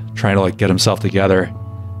 like trying to like get himself together.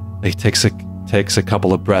 He takes a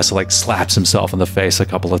couple of breaths, like slaps himself in the face a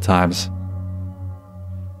couple of times,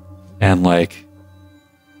 and like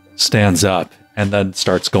stands up and then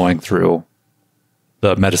starts going through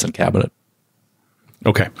the medicine cabinet.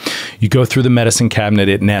 Okay. You go through the medicine cabinet.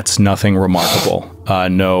 It nets nothing remarkable.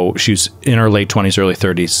 No, she's in her late 20s, early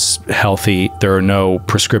 30s, healthy. There are no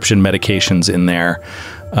prescription medications in there.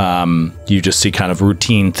 You just see kind of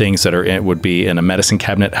routine things that would be in a medicine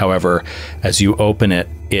cabinet. However, as you open it,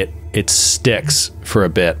 it sticks for a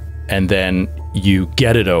bit, and then you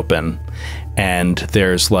get it open, and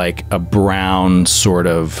there's like a brown sort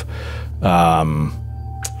of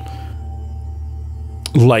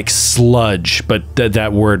like sludge, but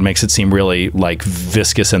that word makes it seem really like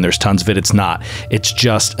viscous, and there's tons of it. It's not. It's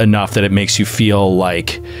just enough that it makes you feel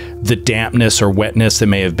like the dampness or wetness that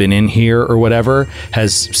may have been in here or whatever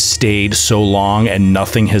has stayed so long and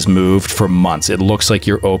nothing has moved for months. It looks like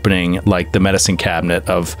you're opening like the medicine cabinet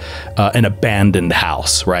of an abandoned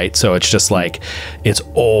house, right? So it's just like, it's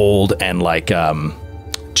old and like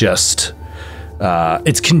just...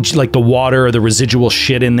 it's like the water, the residual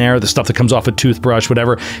shit in there, the stuff that comes off a toothbrush,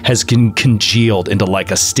 whatever, has congealed into like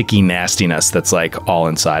a sticky nastiness that's like all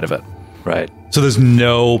inside of it. Right. So there's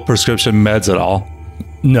no prescription meds at all?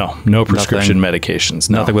 No prescription medications.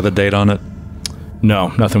 No. Nothing with a date on it? No,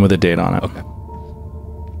 nothing with a date on it.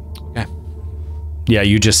 Okay. Yeah,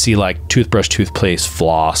 you just see like toothbrush, toothpaste,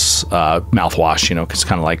 floss, mouthwash, you know, it's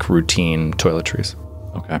kind of like routine toiletries.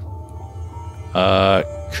 Okay.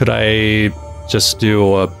 Could I just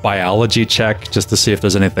do a biology check just to see if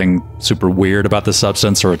there's anything super weird about the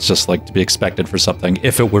substance, or it's just like to be expected for something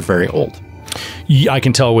if it were very old? I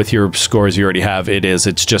can tell with your scores you already have,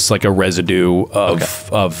 it's just like a residue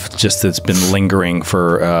of just that's been lingering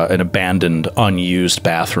for an abandoned, unused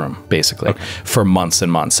bathroom, basically, for months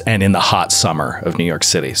and months, and in the hot summer of New York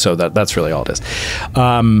City. So that's really all it is.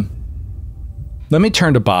 Let me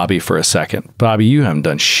turn to Bobby for a second. Bobby, you haven't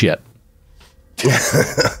done shit.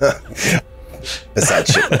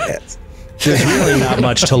 Besides shit in my pants. There's really not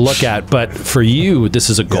much to look at, but for you, this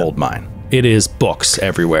is a gold mine. It is books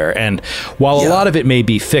everywhere. And while a lot of it may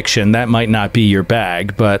be fiction, that might not be your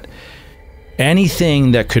bag, but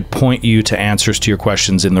anything that could point you to answers to your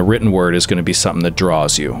questions in the written word is going to be something that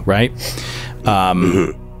draws you, right?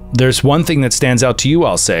 There's one thing that stands out to you,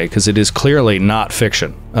 I'll say, because it is clearly not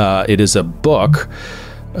fiction. It is a book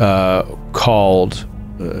called...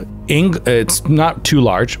 it's not too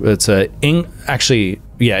large. It's actually,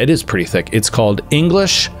 yeah, it is pretty thick. It's called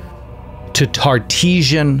English to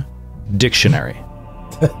Tartessian Dictionary.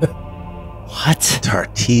 What?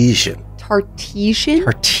 Tartessian. Tartessian?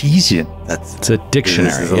 Tartessian. It's a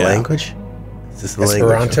dictionary. Is this a language? Is this a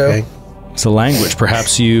Esperanto? language? Okay. It's a language.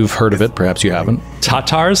 Perhaps you've heard of it. Perhaps you haven't.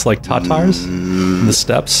 Tatars, like Tatars in the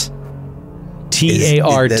steppes. Tartessian.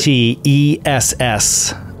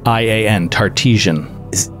 Tartessian.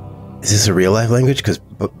 Is this a real life language? Because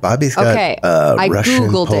Bobby's got I Russian,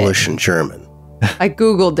 Googled Polish, and German. I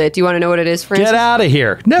Googled it. Do you want to know what it is, Francis? Get out of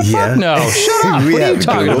here. No, fuck no. Shut up. We What are you have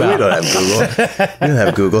talking Google. about? We don't have Google. We don't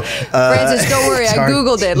have Google. Francis, don't worry. I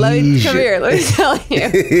Googled it. Let me come here. Let me tell you.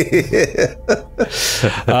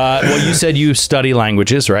 Well, you said you study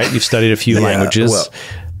languages, right? You've studied a few languages. Well,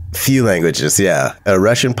 few languages, yeah.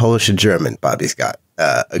 Russian, Polish, and German. Bobby's got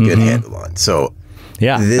a good handle on. So,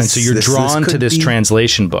 yeah. And so you're drawn to this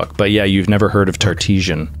translation book, but yeah, you've never heard of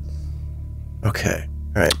Tartessian. Okay.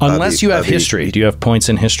 All right. Unless you have history. Do you have points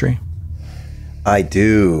in history? I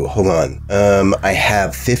do. Hold on. I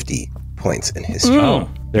have 50 points in history. Oh,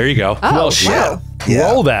 there you go. Oh, Well, shit. wow.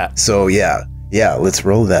 Roll that. So yeah, let's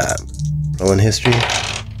roll that. Roll in history.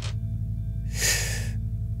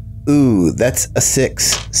 Ooh, that's a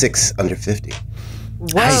 6. 6 under 50.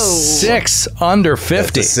 Whoa. 6 under 50.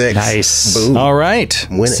 That's a 6. Nice. Boom. All right.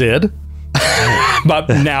 Winning. Sid. But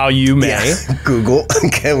now you may. Yeah. Google.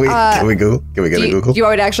 Can we Google? Can we get a Google? Do you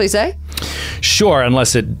want me to actually say? Sure,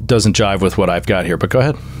 unless it doesn't jive with what I've got here, but go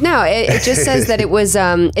ahead. No, it just says that it was,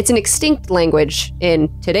 it's an extinct language in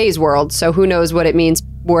today's world, so who knows what it means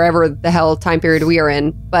wherever the hell time period we are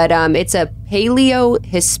in. But it's a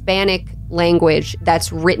Paleo-Hispanic language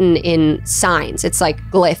that's written in signs. It's like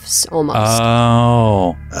glyphs almost.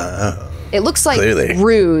 Oh. It looks like Clearly.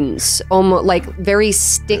 runes, almost like very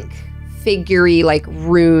stick figurey, like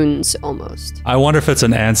runes almost. I wonder if it's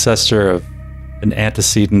an an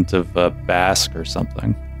antecedent of Basque or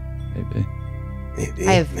something. Maybe.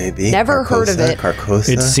 I have maybe. never heard of it.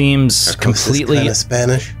 Carcosa? It seems Carcosa's completely kinda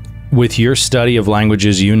Spanish. with your study of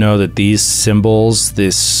languages, you know that these symbols,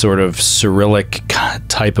 this sort of Cyrillic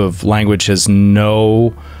type of language, has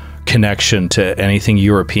no connection to anything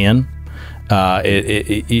European.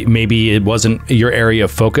 Maybe it wasn't your area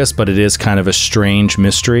of focus, but it is kind of a strange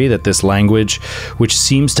mystery that this language, which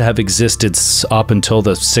seems to have existed up until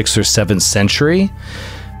the 6th or 7th century,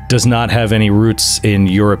 does not have any roots in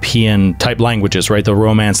European type languages, right? The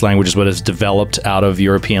Romance language is what has developed out of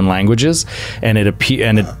European languages, and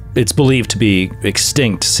it's believed to be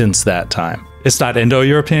extinct since that time. It's not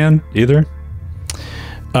Indo-European either?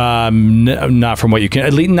 Not from what you can,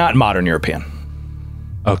 at least not modern European.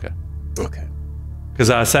 Okay. Okay.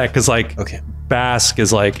 Because like Okay. Basque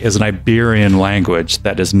is an Iberian language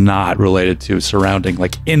that is not related to surrounding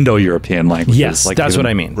like Indo-European languages. Yes, like that's even- what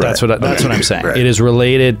I mean. Right. That's what I'm saying. Right. It is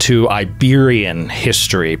related to Iberian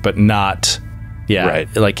history, but not, Right.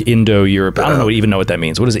 like Indo-European. I don't even know what that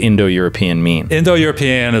means. What does Indo-European mean?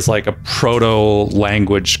 Indo-European is like a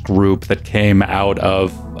proto-language group that came out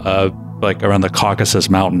of like around the Caucasus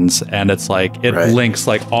Mountains, and it's like it Right. links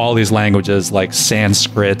like all these languages like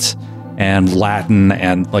Sanskrit and Latin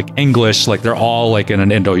and like English, like they're all like in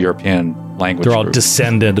an Indo-European language. They're all group.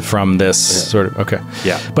 descended from this sort of, okay.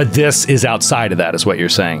 Yeah. But this is outside of that, is what you're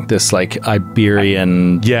saying. This like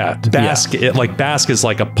Iberian. Yeah, Basque. Basque is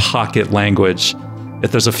like a pocket language.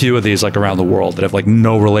 If there's a few of these like around the world that have like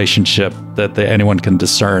no relationship that anyone can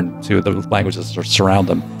discern to the languages that surround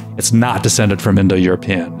them. It's not descended from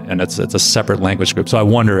Indo-European, and it's a separate language group. So I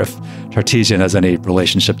wonder if Tartessian has any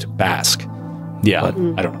relationship to Basque. Yeah. But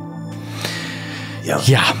I don't know.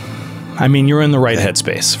 Yeah. I mean, you're in the right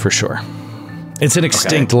headspace for sure. It's an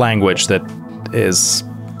extinct language that is,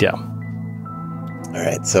 yeah. All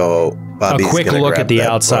right. So Bobby's A quick gonna look grab at the that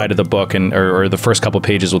outside book. of the book, or the first couple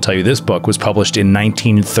pages will tell you this book was published in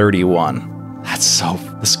 1931.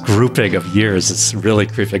 This grouping of years is really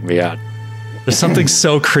creeping me out. There's something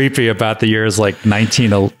so creepy about the years like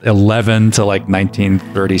 1911 to like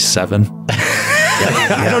 1937.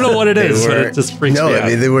 I don't know what it is, but it just freaks me out. I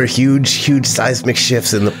mean, there were huge seismic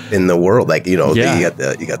shifts in the world. Like, you got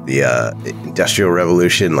the Industrial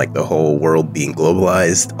Revolution, like the whole world being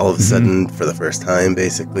globalized all of a sudden for the first time,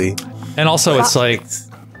 basically. And also, it's like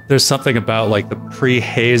there's something about like the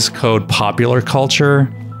pre-Hays Code popular culture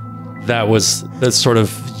that sort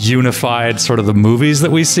of unified sort of the movies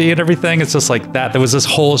that we see and everything. It's just like that. There was this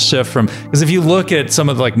whole shift from, because if you look at some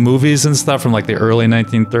of the, like movies and stuff from like the early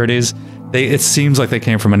 1930s, it seems like they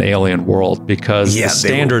came from an alien world because the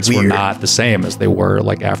standards were not the same as they were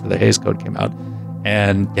like after the Hays Code came out.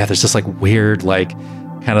 And yeah, there's just like weird, like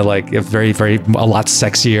kind of like a very, very, a lot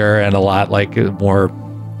sexier and a lot like more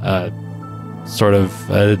sort of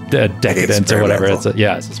decadent or whatever. It's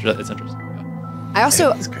interesting. I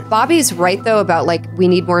also, Bobby's right though about like we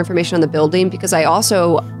need more information on the building, because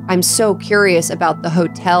I'm so curious about the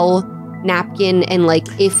hotel napkin and like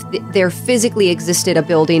if there physically existed a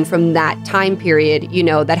building from that time period,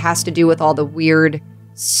 that has to do with all the weird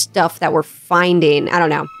stuff that we're finding. I don't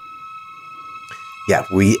know. Yeah,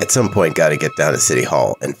 we at some point got to get down to City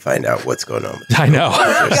Hall and find out what's going on. I know.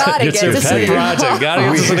 Gotta It's get your to pet City project. Hall. Gotta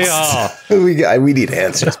get to City Hall. We need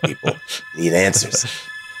answers, people. Need answers.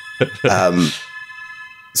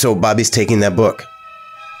 So Bobby's taking that book.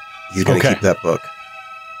 He's going to keep that book.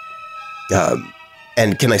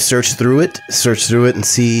 And can I search through it and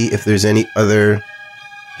see if there's any other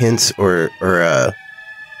hints or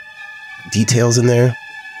details in there?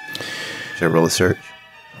 Should I roll a search?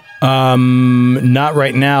 Not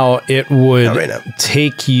right now. It would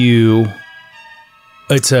take you.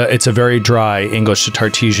 It's a very dry English to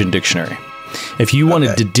Tartessian dictionary. If you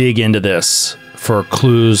wanted to dig into this for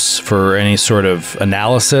clues for any sort of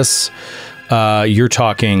analysis, you're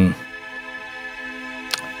talking.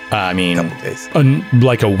 I mean,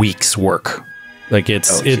 like a week's work. Like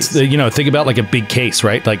it's think about like a big case,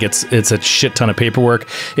 right? Like it's a shit ton of paperwork.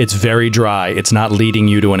 It's very dry. It's not leading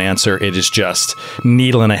you to an answer. It is just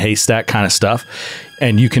needle in a haystack kind of stuff.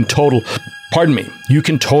 And you can totally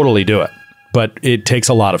do it, but it takes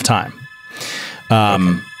a lot of time.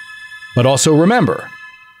 But also remember,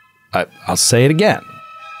 I'll say it again.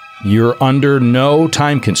 You're under no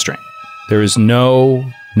time constraint. There is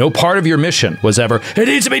no part of your mission was ever, it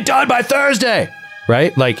needs to be done by Thursday,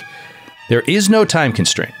 right? Like, there is no time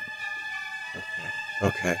constraint.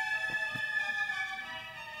 Okay.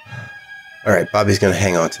 All right, Bobby's going to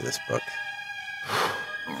hang on to this book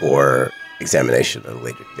for examination at a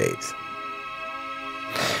later date.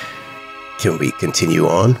 Can we continue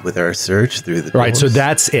on with our search through the doors? Right, so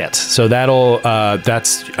that's it. So that'll, I've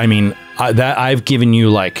given you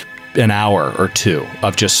like an hour or two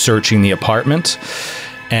of just searching the apartment.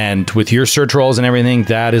 And with your search rolls and everything,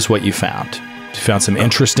 that is what you found. You found some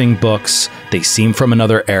interesting books. They seem from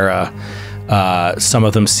another era. Some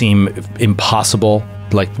of them seem impossible.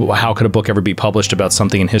 Like, how could a book ever be published about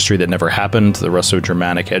something in history that never happened? The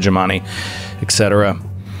Russo-Germanic hegemony, etc.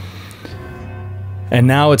 And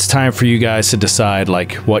now it's time for you guys to decide,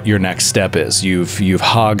 like, what your next step is. You've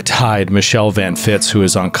hog-tied Michelle Van Fitz, who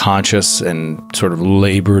is unconscious and sort of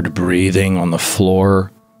labored breathing on the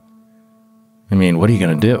floor. I mean, what are you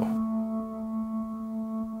going to do?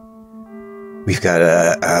 We've got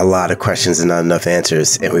a lot of questions and not enough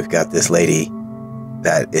answers, and we've got this lady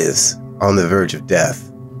that is on the verge of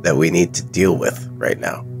death that we need to deal with right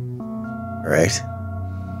now. All right?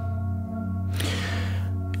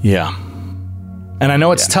 Yeah. And I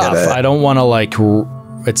know it's tough. I don't want to, like,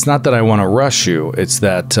 it's not that I want to rush you. It's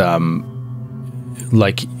that,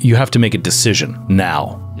 like, you have to make a decision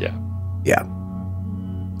now. Yeah. Yeah.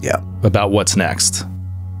 Yeah. About what's next.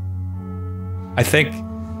 I think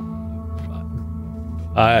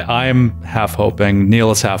I'm half hoping,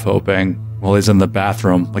 Neil is half hoping, while he's in the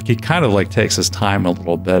bathroom, like he kind of like takes his time a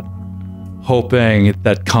little bit, hoping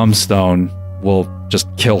that Comestone will just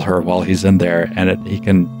kill her while he's in there and he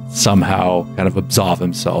can somehow kind of absolve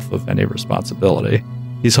himself of any responsibility.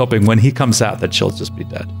 He's hoping when he comes out that she'll just be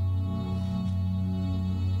dead.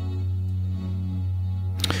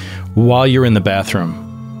 While you're in the bathroom,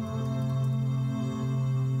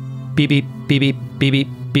 beep, beep, beep, beep, beep, beep,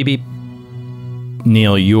 beep, beep.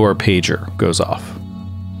 Neil, your pager goes off.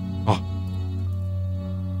 Oh.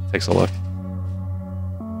 Takes a look.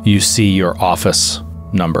 You see your office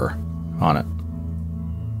number on it,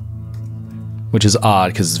 which is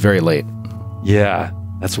odd because it's very late. Yeah,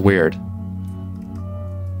 that's weird.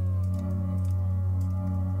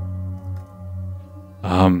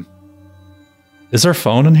 Is there a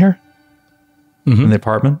phone in here? Mm-hmm. In the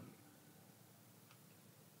apartment?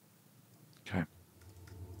 Okay.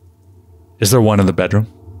 Is there one in the bedroom?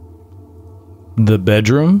 The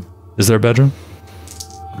bedroom? Is there a bedroom?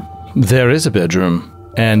 There is a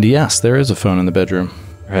bedroom. And yes, there is a phone in the bedroom.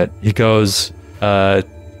 All right. He goes,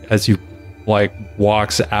 as you like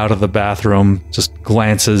walks out of the bathroom, just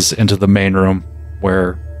glances into the main room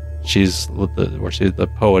where the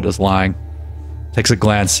poet is lying, takes a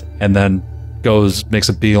glance, and then makes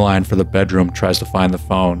a beeline for the bedroom, tries to find the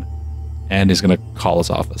phone, and he's going to call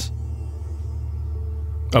his office.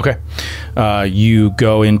 Okay. You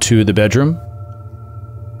go into the bedroom,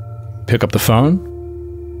 pick up the phone,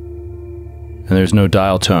 and there's no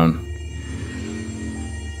dial tone.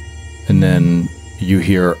 And then you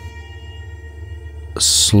hear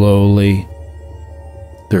slowly,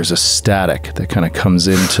 there's a static that kind of comes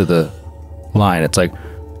into the line. It's like,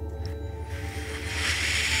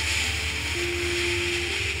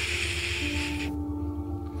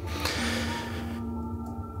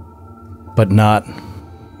 but not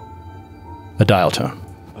a dial tone.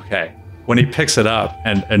 Okay. When he picks it up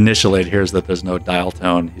and initially hears that there's no dial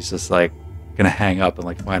tone, he's just like gonna hang up and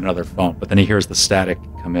like find another phone. But then he hears the static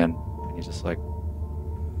come in,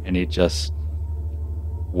 and he just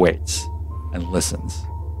waits and listens,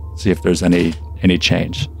 see if there's any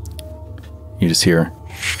change. You just hear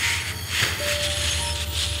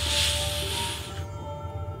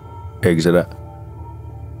exit.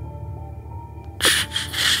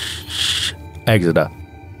 Exit.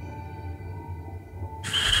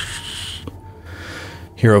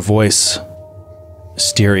 Hear a voice,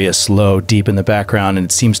 mysterious, low, deep in the background, and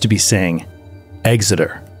it seems to be saying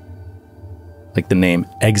Exeter. Like the name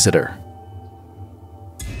Exeter.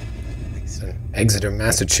 Exeter,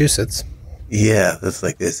 Massachusetts. Yeah, that's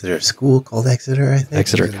like, is there a school called Exeter, I think?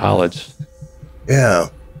 Exeter College. Yeah.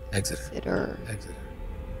 Exeter.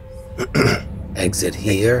 Exit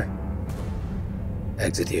here.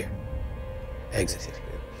 Exit here. Exit here.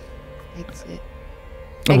 Exit.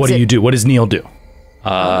 What do you do? What does Neil do?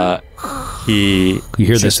 You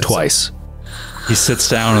hear this twice. He sits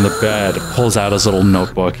down on the bed, pulls out his little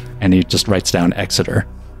notebook, and he just writes down Exeter.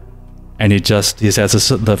 And he has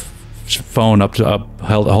the phone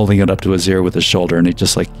holding it up to his ear with his shoulder, and he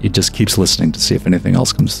just keeps listening to see if anything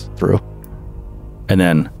else comes through. And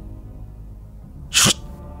then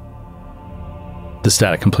the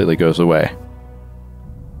static completely goes away,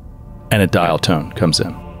 and a dial tone comes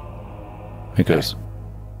in. It goes,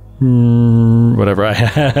 whatever I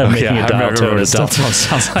have. Making a dial tone. What a dial tone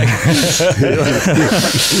sounds like.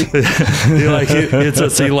 he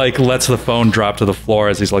lets the phone drop to the floor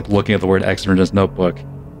as he's like looking at the word extra in his notebook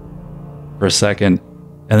for a second,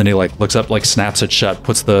 and then he like looks up, like snaps it shut,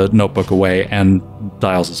 puts the notebook away, and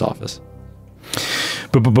dials his office.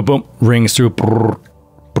 Boom, boom, boom, boom. Rings through. Brrr,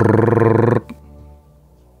 brrr.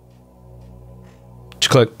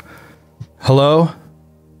 Click. Hello?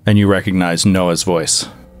 And you recognize Noah's voice.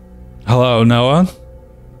 Hello, Noah?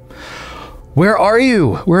 Where are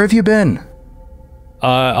you? Where have you been?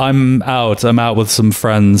 I'm out. I'm out with some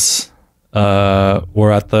friends.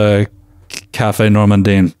 We're at the Cafe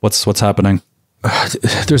Normandin. What's happening?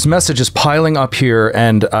 There's messages piling up here,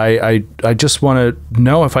 and I just want to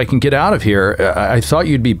know if I can get out of here. I thought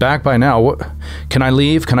you'd be back by now. Can I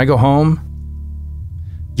leave? Can I go home?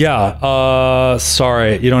 Yeah.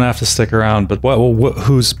 Sorry, you don't have to stick around. But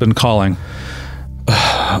who's been calling?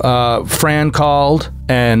 Fran called,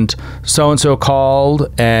 and so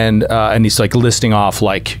called, and he's like listing off,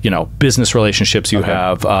 like, you know, business relationships you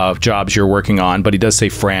have, jobs you're working on, but he does say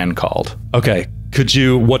Fran called. Okay.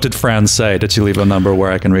 What did Fran say? Did she leave a number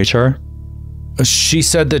where I can reach her? She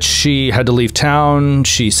said that she had to leave town.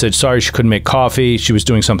 She said sorry she couldn't make coffee. She was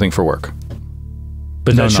doing something for work.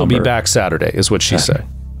 But No then she'll be number. back Saturday, is what she said.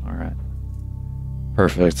 All right.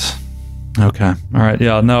 Perfect. Okay. All right.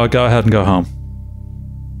 Yeah, no, go ahead and go home.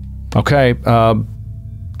 Okay.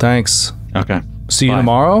 Thanks. Okay. See you Bye.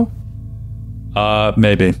 tomorrow?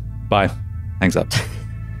 Maybe. Bye. Hangs up.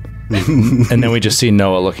 And then we just see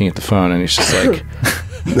Noah looking at the phone, and he's just like,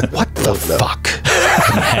 what the fuck?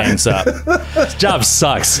 And hangs up. This job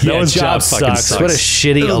sucks. Yeah, Noah's job fucking sucks. What a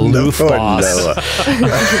shitty, Oh, aloof no, boss. Noah.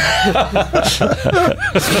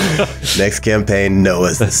 Next campaign,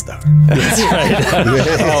 Noah's the star. That's right.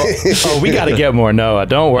 oh, we got to get more Noah.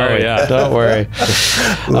 Don't worry. Oh, yeah. Don't worry.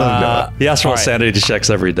 He asks for all right. sanity checks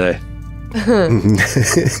every day.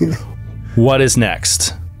 What is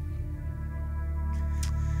next?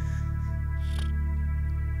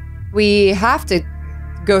 We have to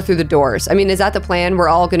go through the doors. I mean, is that the plan? We're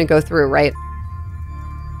all going to go through, right?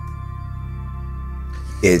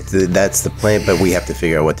 That's the plan, but we have to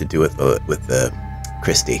figure out what to do with the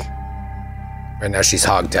Christy. Right now she's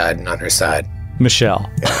hogtied and on her side. Michelle.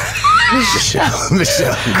 Michelle.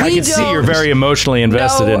 I can see you're very emotionally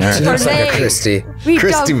invested in her. She looks like a Christie. We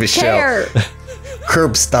Christy don't Michelle. care.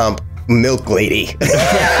 Curb stomp milk lady.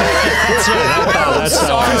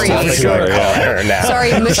 Sorry. Her now.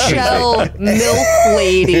 Sorry, Michelle Milk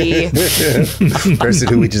Lady. Person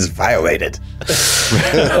who we just violated.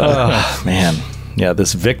 Oh, man. Yeah,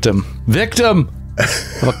 this victim. Victim!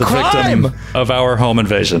 The Crime! victim of our home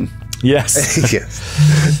invasion. Yes.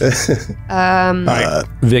 Yes. All right,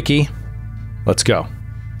 Vicky, let's go.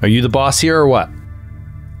 Are you the boss here or what?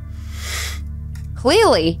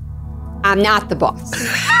 Clearly, I'm not the boss.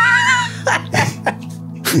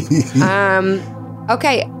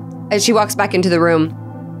 Okay. As she walks back into the room,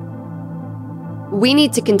 we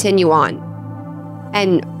need to continue on.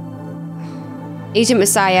 And Agent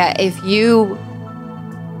Messiah, if you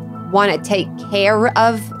want to take care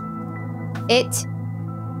of it,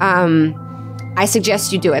 I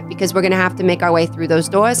suggest you do it, because we're going to have to make our way through those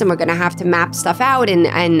doors, and we're going to have to map stuff out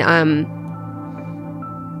yeah.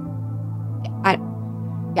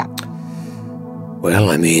 Well,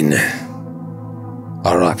 I mean,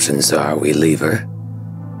 our options are we leave her,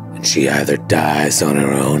 and she either dies on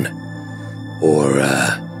her own, or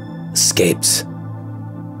escapes,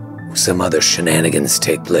 or some other shenanigans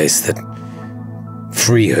take place that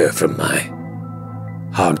free her from my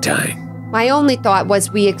hog-tying. My only thought was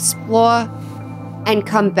we explore and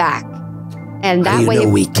come back. And How that do way you know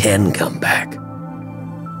we can come back?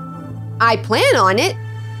 I plan on it.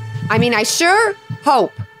 I mean, I sure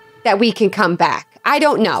hope that we can come back. I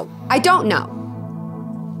don't know.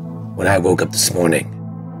 When I woke up this morning,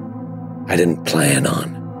 I didn't plan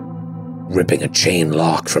on ripping a chain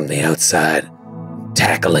lock from the outside,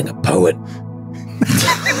 tackling a poet,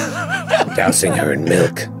 dousing her in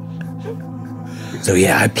milk. So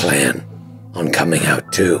yeah, I plan on coming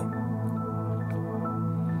out too.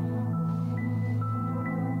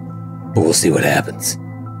 But we'll see what happens.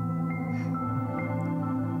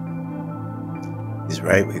 He's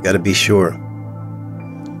right. We've got to be sure.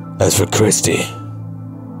 As for Christy,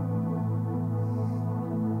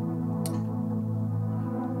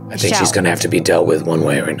 I think she's going to have to be dealt with one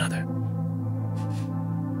way or another.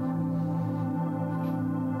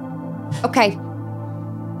 Okay.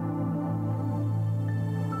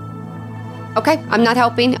 Okay, I'm not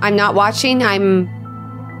helping. I'm not watching.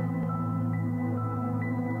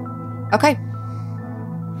 Okay.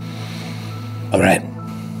 All right.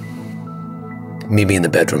 meet me in the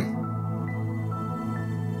bedroom.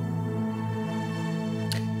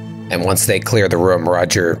 And once they clear the room,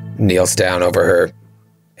 Roger kneels down over her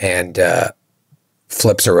and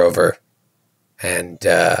flips her over and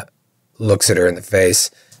looks at her in the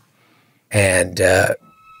face. And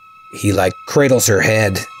he like cradles her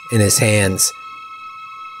head in his hands.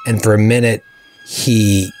 And for a minute,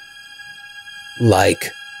 he like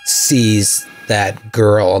sees that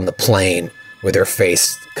girl on the plane with her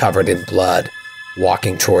face covered in blood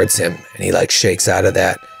walking towards him. And he like shakes out of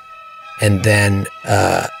that. And then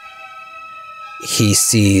he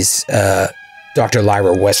sees Dr.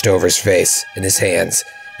 Lyra Westover's face in his hands,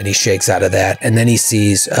 and he shakes out of that. And then he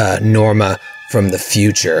sees Norma from the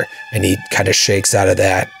future, and he kind of shakes out of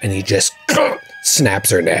that, and he just snaps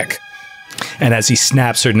her neck. And as he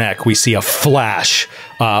snaps her neck, we see a flash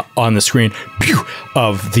on the screen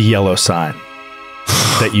of the yellow sign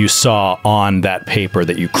that you saw on that paper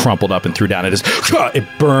that you crumpled up and threw down. It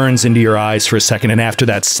burns into your eyes for a second, and after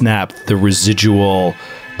that snap, the residual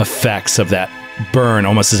effects of that burn,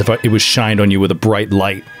 almost as if it was shined on you with a bright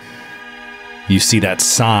light. You see that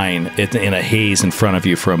sign in a haze in front of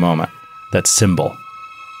you for a moment. That symbol.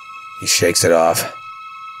 He shakes it off,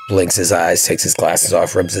 blinks his eyes, takes his glasses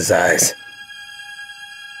off, rubs his eyes.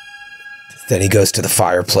 Then he goes to the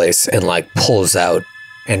fireplace and like pulls out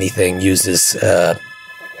anything, uses the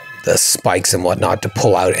spikes and whatnot to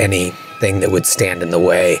pull out anything that would stand in the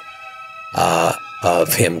way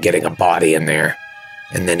of him getting a body in there.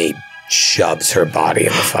 And then he shoves her body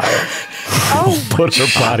in the fire. Put her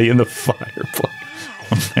body in the fireplace.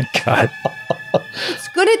 Oh my God. It's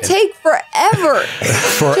gonna take forever.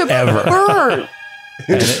 To burn.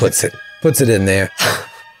 He just puts it in there.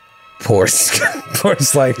 Pours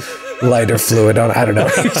like lighter fluid on. I don't know.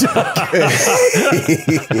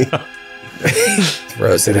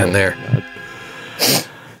 Throws it in there.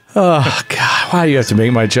 Oh God! Why do you have to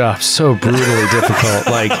make my job so brutally difficult?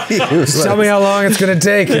 Like, tell me how long it's gonna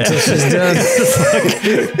take until she's done.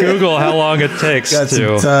 Google how long it takes Got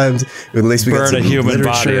to some times. At least we got burn some a human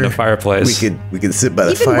body in a literature. fireplace. We could sit by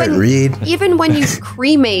the fire and read. Even when you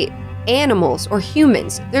cremate animals or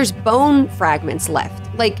humans, there's bone fragments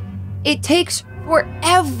left. Like, it takes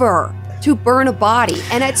forever to burn a body,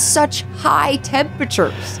 and at such high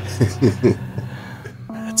temperatures.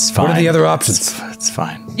 it's fine. What are the other options? It's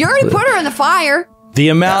fine. You already put her in the fire. The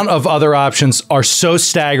amount of other options are so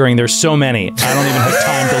staggering. There's so many. I don't even have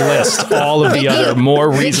time to list all of the other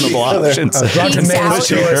more reasonable options. Roger made a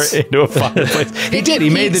choice. Into a fireplace. He did. He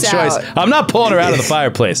made the peeks choice. out. I'm not pulling her out of the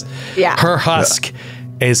fireplace. Yeah. Her husk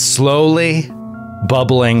is slowly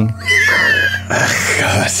bubbling.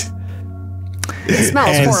 God. It smells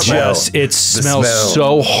And horrible. it smells smell.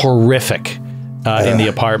 so horrific in the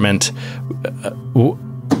apartment.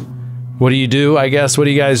 What do you do, I guess? What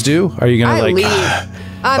do you guys do? Are you going to I like... leave.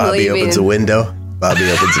 I'm Bobby leaving. opens a window. Bobby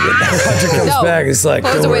opens a window. Roger comes No. back. It's like,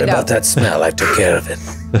 Close don't the worry window. about that. That smell, I took care of it.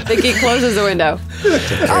 Vicky closes the window.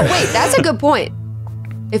 Oh, wait, that's a good point.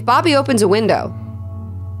 If Bobby opens a window,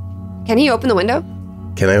 can he open the window?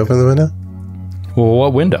 Can I open the window? Well,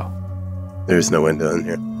 what window? There's no window in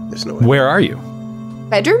here. There's no window. Where are you?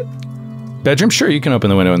 Bedroom? Bedroom? Sure, you can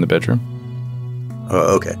open the window in the bedroom.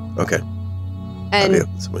 Oh, okay. Okay. Bobby And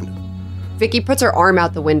opens the window. Vicky puts her arm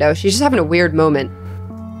out the window. She's just having a weird moment.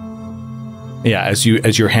 Yeah, as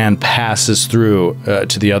your hand passes through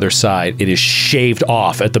to the other side, it is shaved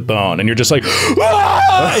off at the bone, and you're just like,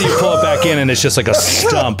 "Ah!" And you pull it back in, and it's just like a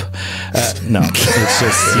stump. No, it's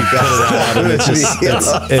just you cut it out,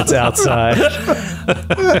 and it's outside.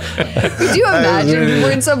 Could you imagine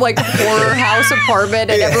we're in some like horror house apartment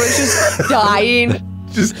and everyone's just dying?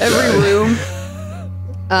 Just Every room.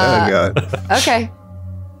 Oh, God. Okay.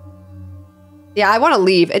 Yeah, I want to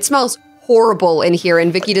leave. It smells horrible in here,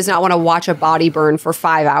 and Vicky does not want to watch a body burn for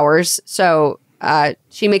 5 hours. So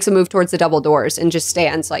she makes a move towards the double doors and just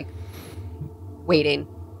stands like waiting.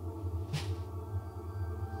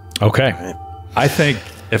 Okay. I think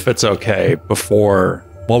if it's okay,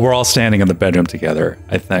 while we're all standing in the bedroom together,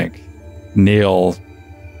 I think Neil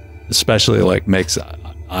especially like makes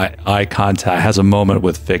eye contact, has a moment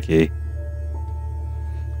with Vicky.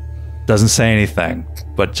 Doesn't say anything,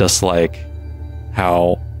 but just like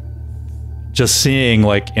just seeing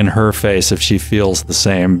like in her face if she feels the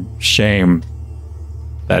same shame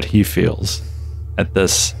that he feels at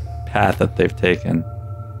this path that they've taken,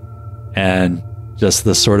 and just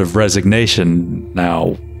this sort of resignation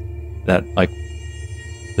now that like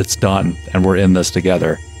it's done and we're in this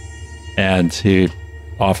together. And he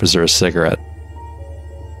offers her a cigarette.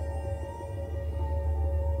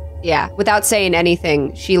 Yeah, without saying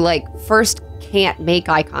anything, she like first can't make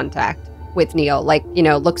eye contact with Neil, like, you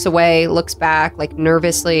know, looks away, looks back, like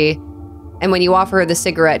nervously. And when you offer her the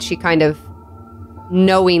cigarette, she kind of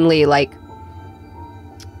knowingly, like,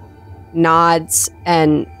 nods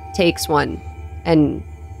and takes one and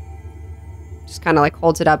just kind of like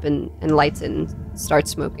holds it up and lights it and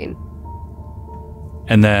starts smoking.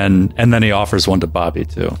 And then he offers one to Bobby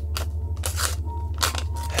too.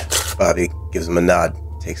 Bobby gives him a nod,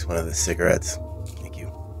 takes one of the cigarettes. Thank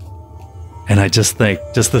you. And I just think,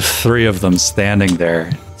 just the three of them standing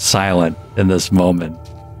there, silent in this moment,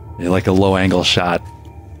 like a low angle shot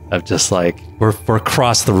of just like, we're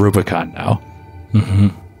across the Rubicon now. Mm-hmm.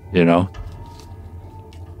 You know?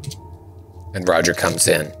 And Roger comes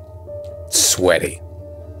in, sweaty.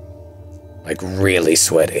 Like really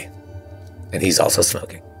sweaty. And he's also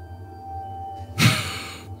smoking.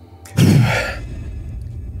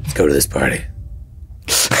 Let's go to this party.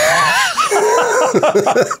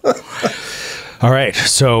 All right,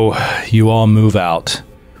 so you all move out.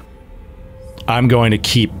 I'm going to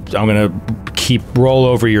keep roll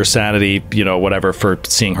over your sanity, you know, whatever, for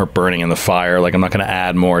seeing her burning in the fire. Like, I'm not going to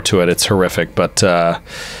add more to it. It's horrific, but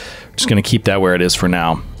just going to keep that where it is for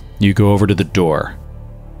now. You go over to the door.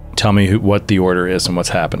 Tell me what the order is and what's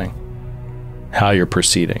happening. How you're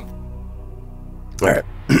proceeding. All right.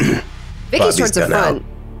 Vicky's towards the front.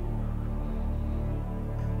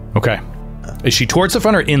 Okay. Is she towards the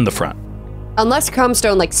front or in the front? Unless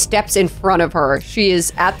Comstone like steps in front of her, she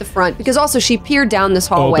is at the front because also she peered down this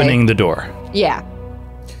hallway. Opening the door. Yeah.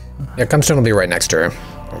 Yeah, Comstone will be right next to her.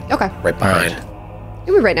 Okay. Right behind.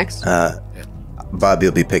 You'll be right next. Bobby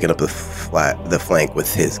will be picking up the flank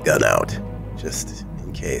with his gun out, just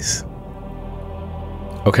in case.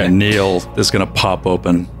 Okay. And Neil is going to pop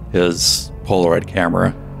open his Polaroid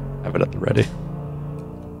camera, have it at the ready.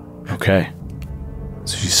 Okay.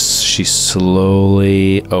 So she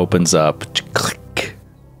slowly opens up, click,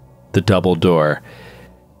 the double door,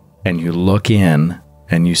 and you look in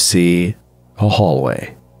and you see a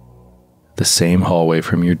hallway. The same hallway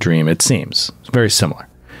from your dream, it seems. It's very similar.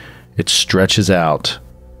 It stretches out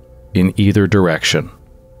in either direction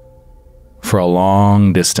for a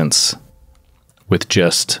long distance with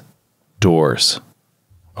just doors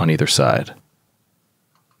on either side.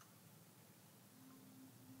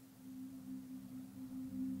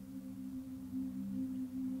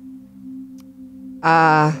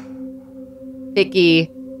 Vicky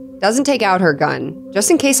doesn't take out her gun, just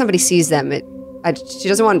in case somebody sees them. She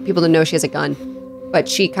doesn't want people to know she has a gun, but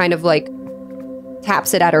she kind of like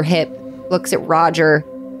taps it at her hip, looks at Roger,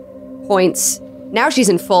 points. Now she's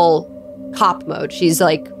in full cop mode. She's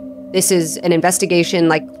like, this is an investigation,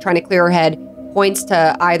 like trying to clear her head, points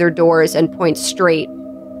to either doors and points straight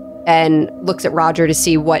and looks at Roger to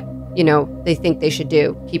see what, you know, they think they should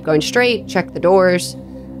do. Keep going straight, check the doors.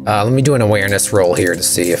 Let me do an awareness roll here to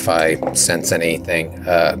see if I sense anything.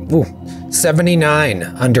 79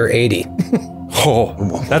 under 80. Oh,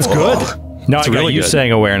 that's good. No, That's I got really you good.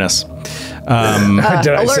 saying awareness. Did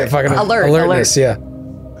I say fucking alertness? Alert. Yeah.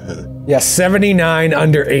 Yeah, 79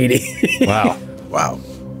 under 80. Wow. Wow.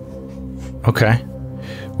 Okay.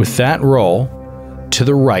 With that roll, to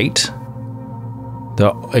the right,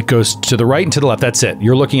 it goes to the right and to the left. That's it.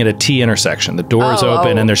 You're looking at a T intersection. The door is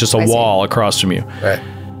open and there's just a wall across from you. Right.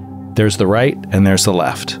 There's the right and there's the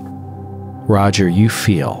left. Roger, you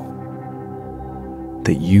feel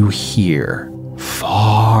that you hear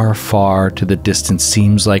far, far to the distance,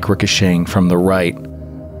 seems like ricocheting from the right,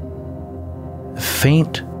 the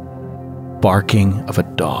faint barking of a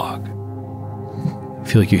dog. I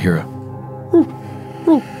feel like you hear a roo,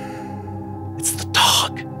 roo. It's the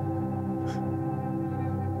dog.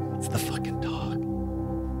 It's the fucking dog.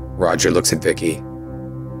 Roger looks at Vicky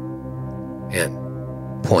and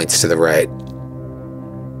points to the right.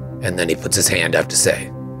 And then he puts his hand up to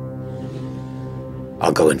say,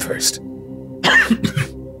 I'll go in first.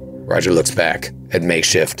 Roger looks back at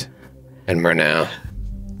Makeshift and Mrema,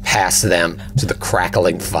 past them to the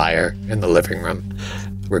crackling fire in the living room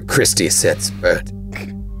where Christy sits, but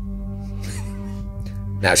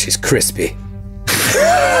now she's crispy.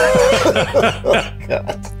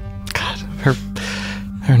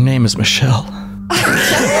 Her name is Michelle.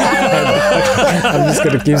 I'm just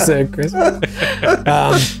going to keep saying crispy.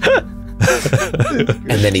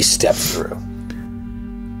 And then he steps through.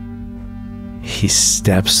 He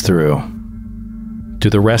steps through. Do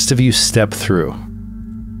the rest of you step through?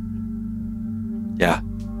 Yeah.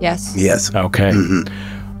 Yes. Yes. Okay.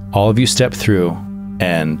 All of you step through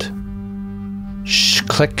and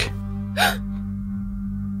click.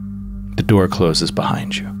 The door closes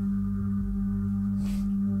behind you.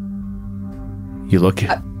 You look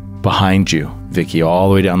at behind you, Vicky, all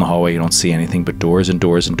the way down the hallway. You don't see anything but doors and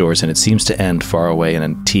doors and doors, and it seems to end far away in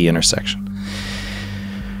a T intersection.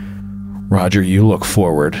 Roger, you look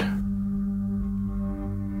forward,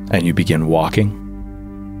 and you begin walking.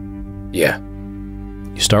 Yeah.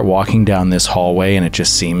 You start walking down this hallway, and it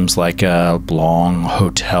just seems like a long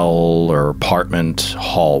hotel or apartment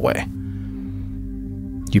hallway.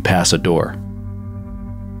 You pass a door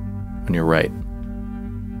on your right.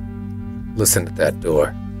 Listen to that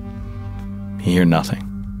door. You hear nothing.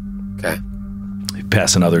 Okay. You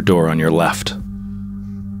pass another door on your left.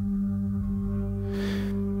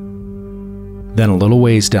 Then a little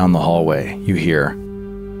ways down the hallway, you hear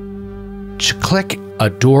click. A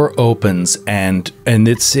door opens, and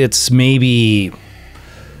it's maybe.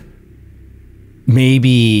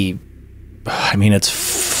 I mean, it's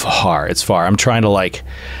far. It's far. I'm trying to like.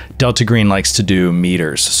 Delta Green likes to do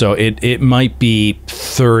meters, so it might be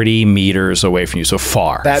 30 meters away from you. So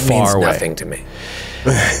far. That far means away. nothing to me.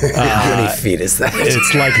 How many feet is that?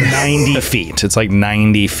 It's like 90 feet. It's like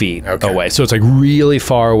 90 feet away. So it's like really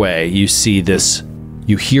far away. You see this.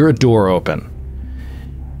 You hear a door open.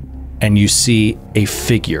 And you see a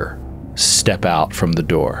figure step out from the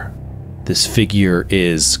door. This figure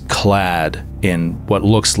is clad in what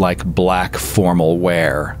looks like black formal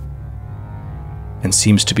wear and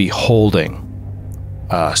seems to be holding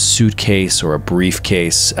a suitcase or a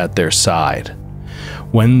briefcase at their side.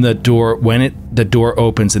 When the door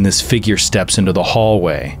opens and this figure steps into the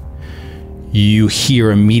hallway, you hear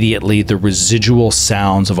immediately the residual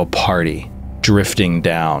sounds of a party drifting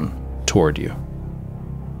down toward you.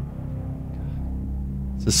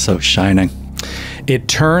 This is so shining. It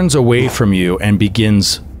turns away from you and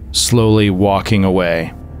begins slowly walking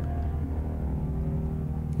away.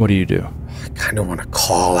 What do you do? I kind of want to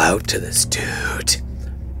call out to this dude.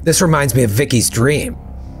 This reminds me of Vicky's dream.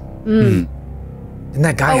 Didn't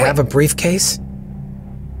that guy have a briefcase?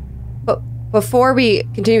 But before we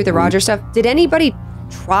continue with the Roger stuff, did anybody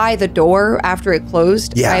try the door after it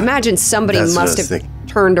closed? Yeah. I imagine somebody That's what I must was have thinking.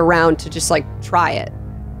 turned around to just like try it.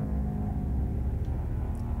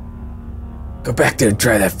 Go back there and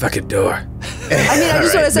try that fucking door. I mean, I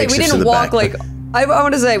just want to say, makes we it to didn't the walk back. like, I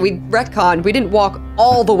want to say, we retconned, we didn't walk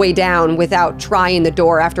all the way down without trying the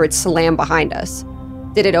door after it slammed behind us.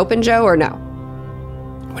 Did it open, Joe, or no?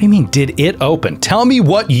 What do you mean, did it open? Tell me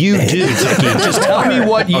what you do, Vicky. Just tell me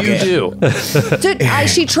what you do.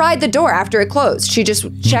 She tried the door after it closed. She just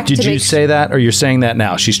checked to Did you make say that, or you're saying that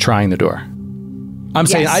now? She's trying the door. I'm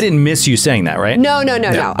saying, I didn't miss you saying that, right? No.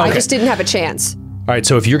 Okay. I just didn't have a chance. All right,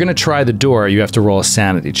 so if you're going to try the door, you have to roll a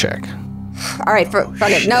sanity check. All right, fuck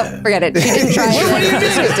it. No, forget it. She didn't try it. What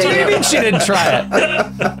do you mean she didn't try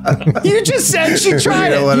it? You just said she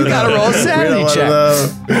tried it. You got to roll a sanity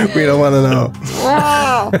check. We don't want to know.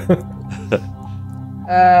 Wow.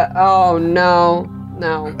 Oh, no.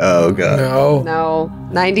 Oh, God. No.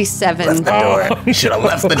 97. You should have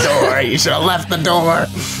left the door. You should have left the door.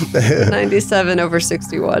 97 over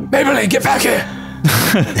 61. Maybelline, get back here!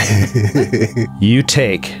 You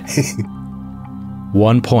take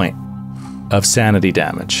 1 point of sanity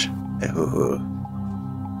damage.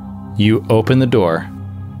 You open the door,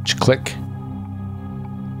 click,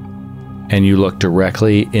 and you look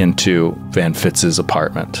directly into Van Fitz's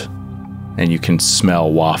apartment. And you can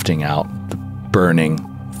smell wafting out the burning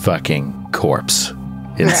fucking corpse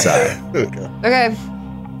inside. Okay.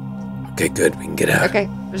 Okay, good. We can get out. Okay.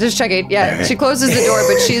 Just checking. Yeah, she closes the door,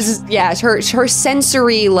 but she's, her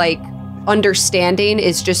sensory, like, understanding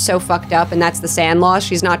is just so fucked up, and that's the sand loss.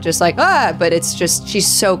 She's not just like, but it's just, she's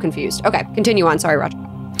so confused. Okay, continue on. Sorry, Roger.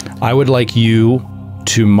 I would like you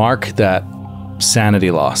to mark that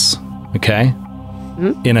sanity loss, okay?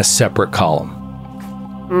 In a separate column.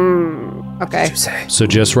 Okay. So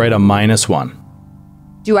just write a -1.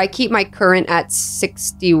 Do I keep my current at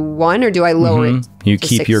 61, or do I lower it? You to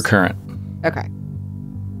keep 6? your current. Okay.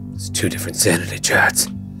 It's 2 different sanity charts.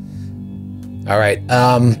 All right.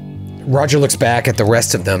 Roger looks back at the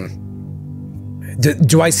rest of them.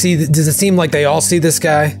 Do I see? Does it seem like they all see this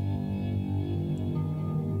guy?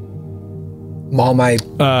 All my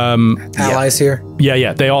allies here.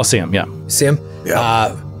 Yeah. They all see him. Yeah. See him?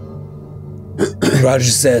 Yeah.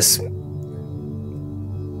 Roger says,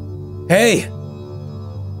 "Hey,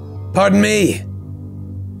 pardon me."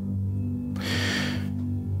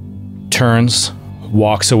 Turns,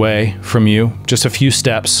 walks away from you just a few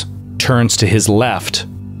steps, turns to his left,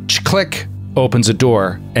 click, opens a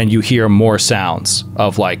door, and you hear more sounds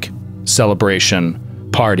of like celebration,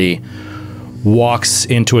 party, walks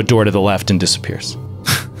into a door to the left and disappears.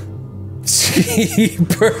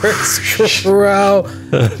 Jeepers, crow.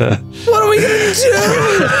 What are we gonna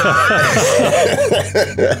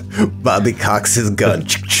do? Bobby cocks his gun.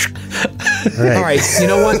 All right, you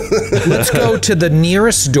know what? Let's go to the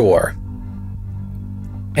nearest door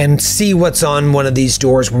and see what's on one of these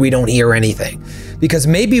doors where we don't hear anything. Because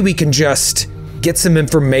maybe we can just get some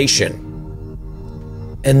information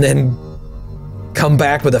and then come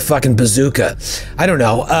back with a fucking bazooka. I don't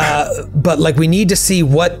know. But like, we need to see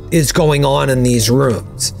what is going on in these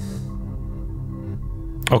rooms.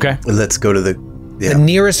 Okay. Let's go to the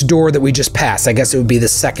nearest door that we just passed. I guess it would be the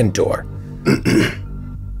second door.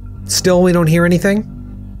 Still, we don't hear anything?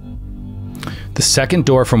 The second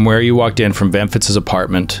door from where you walked in from Venfitz's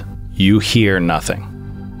apartment, you hear nothing.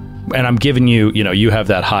 And I'm giving you, you have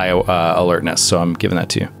that high alertness, so I'm giving that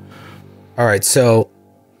to you. All right, so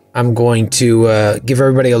I'm going to give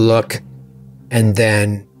everybody a look and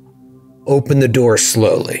then open the door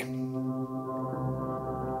slowly.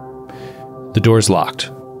 The door's locked.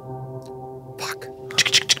 Fuck.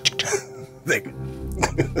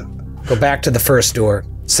 Go back to the first door.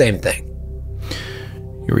 Same thing.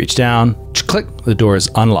 You reach down, click, the door is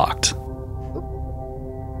unlocked.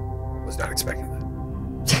 Was not expecting that.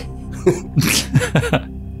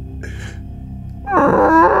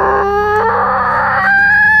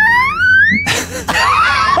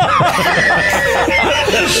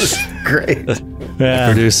 Great.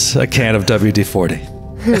 Yeah. Produce a can of WD-40.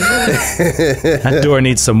 That door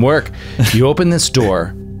needs some work. You open this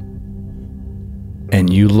door and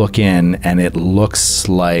you look in, and it looks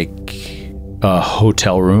like a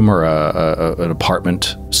hotel room or an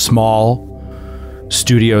apartment, small,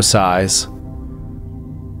 studio size,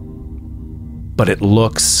 but it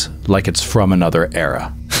looks like it's from another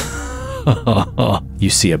era. You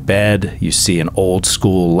see a bed, you see an old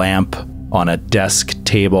school lamp on a desk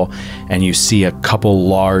table, and you see a couple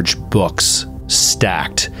large books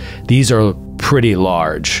stacked. These are pretty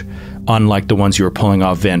large, unlike the ones you were pulling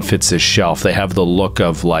off Van Fitz's shelf. They have the look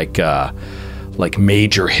of like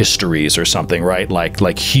major histories or something, right?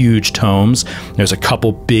 Like huge tomes. There's a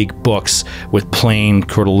couple big books with plain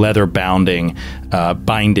sort of leather binding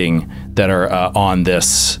that are on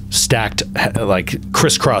this stacked, like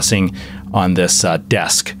crisscrossing on this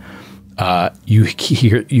desk. You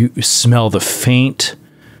smell the faint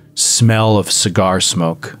smell of cigar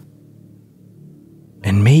smoke,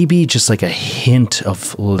 and maybe just like a hint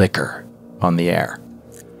of liquor on the air.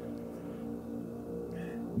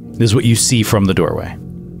 This is what you see from the doorway.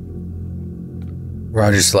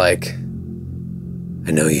 Roger's like,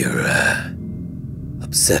 I know you're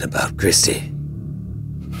upset about Christy.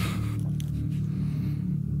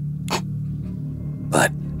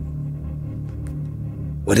 But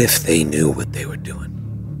what if they knew what they were doing?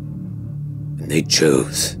 And they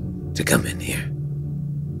chose to come in here?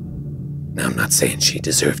 Now, I'm not saying she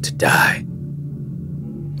deserved to die,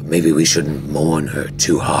 but maybe we shouldn't mourn her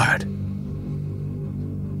too hard.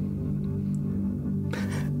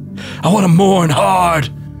 I want to mourn hard.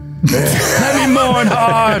 Let me mourn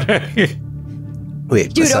hard.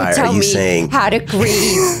 Wait, You Messiah, don't tell are you me saying how to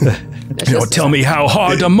grieve. You don't tell me how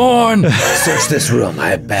hard to mourn. Search this room. I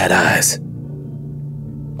have bad eyes.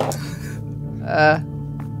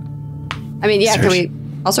 I mean, yeah, can we...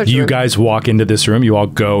 I'll search the You room. guys walk into this room. You all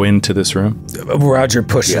go into this room. Roger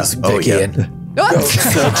pushes Yeah. Oh, Vicky yeah. in.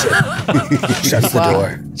 Shuts the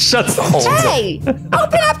door. Shuts the whole Hey,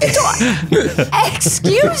 open up the door.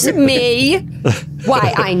 Excuse me.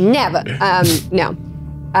 Why, I never. No.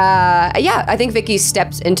 Yeah, I think Vicky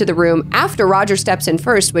steps into the room after Roger steps in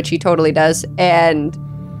first, which he totally does, and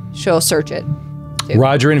she'll search it.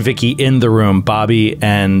 Roger and Vicky in the room. Bobby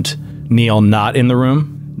and Neil not in the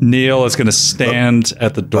room. Neil is going to stand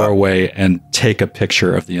at the doorway and take a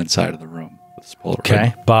picture of the inside of the room with his Polaroid.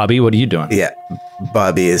 Okay. Bobby, what are you doing? Yeah,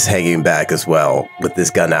 Bobby is hanging back as well with this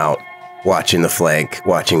gun out, watching the flank,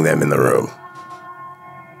 watching them in the room.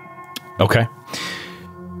 Okay.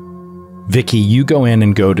 Vicky, you go in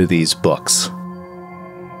and go to these books.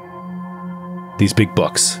 These big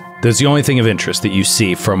books. There's the only thing of interest that you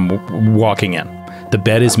see from walking in. The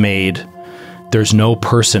bed is made. There's no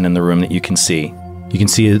person in the room that you can see. You can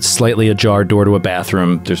see a slightly ajar door to a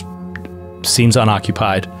bathroom. There's seems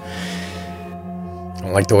unoccupied. I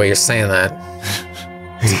don't like the way you're saying that.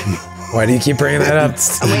 Why do you keep bringing that up?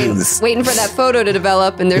 Waiting for that photo to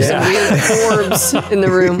develop, and there's some weird orbs in the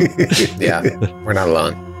room. Yeah, we're not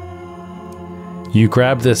alone. You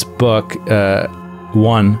grab this book,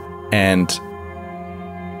 one, and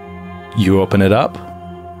you open it up.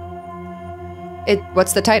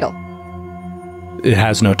 What's the title? It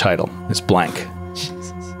has no title. It's blank.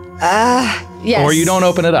 Yes. Or you don't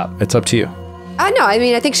open it up. It's up to you. No, I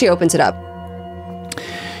mean, I think she opens it up.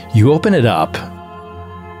 You open it up,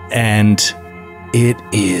 and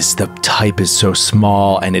the type is so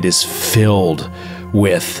small, and it is filled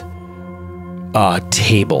with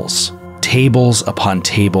tables upon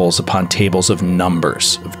tables upon tables of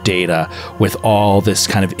numbers, of data, with all this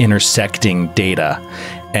kind of intersecting data,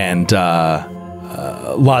 and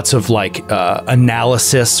lots of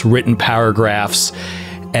analysis, written paragraphs,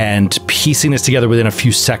 and piecing this together within a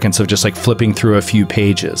few seconds of just flipping through a few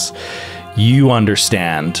pages. You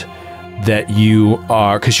understand that you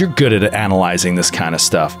are, because you're good at analyzing this kind of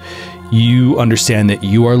stuff, you understand that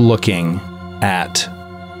you are looking at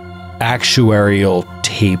actuarial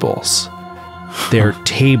tables. They're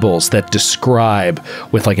tables that describe,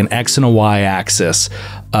 with an X and a Y axis,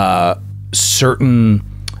 certain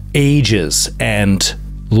ages and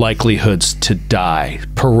likelihoods to die,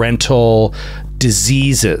 parental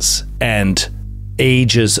diseases and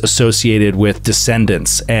ages associated with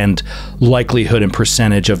descendants, and likelihood and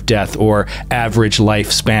percentage of death or average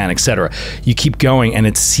lifespan, etc. You keep going, and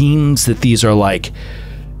it seems that these are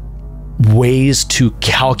ways to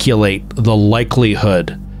calculate the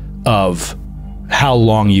likelihood of how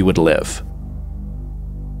long you would live,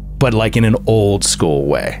 but in an old school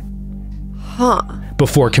way. Huh.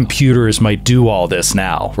 Before computers might do all this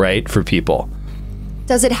now, right? For people.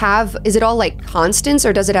 Is it all constants,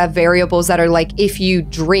 or does it have variables that are if you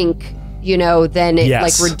drink, then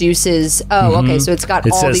it reduces? Oh, okay. So it's got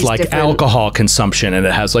all these different... It says alcohol consumption, and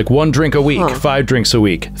it has 1 drink a week, 5 drinks a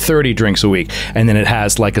week, 30 drinks a week. And then it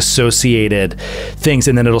has associated things.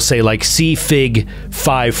 And then it'll say see Fig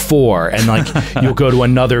 5-4. And you'll go to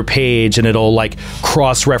another page and it'll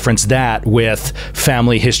cross-reference that with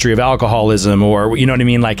family history of alcoholism, or, you know what I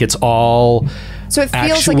mean? It's all so it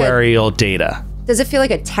feels actuarial data. Does it feel like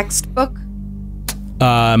a textbook?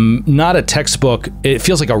 Not a textbook. It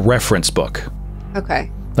feels like a reference book. Okay.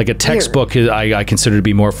 A textbook, I consider to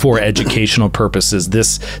be more for educational purposes.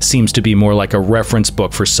 This seems to be more like a reference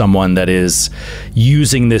book for someone that is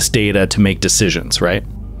using this data to make decisions, right?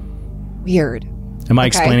 Weird. Am I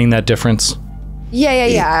explaining that difference?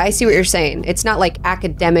 Yeah. I see what you're saying. It's not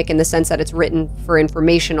academic in the sense that it's written for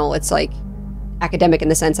informational. It's academic in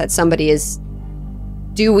the sense that somebody is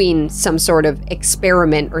doing some sort of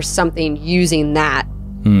experiment or something using that.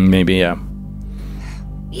 Maybe, yeah.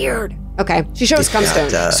 Weird. Okay. She shows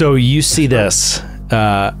Cumstone. So you see this.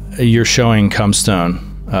 You're showing Cumstone.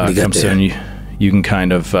 Cumstone, you can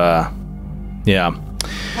kind of, yeah.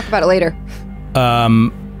 Talk about it later.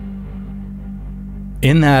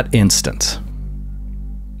 In that instant,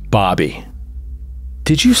 Bobby,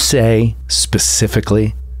 did you say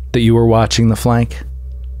specifically that you were watching the flank?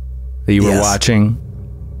 That you were watching?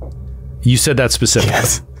 You said that specifically.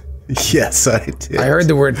 Yes, I did. I heard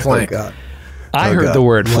the word flank. Oh, God. I heard the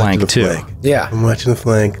word flank too. Flank. Yeah, I'm watching the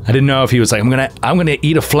flank. I didn't know if he was I'm gonna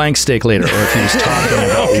eat a flank steak later, or if he was talking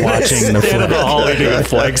about watching the flank. Holiday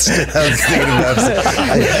flanks. I was thinking about.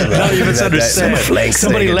 No, you misunderstand.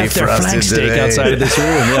 Somebody left their flank steak outside of this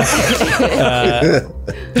room.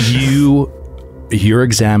 Yeah. You're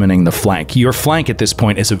examining the flank. Your flank at this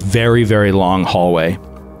point is a very, very long hallway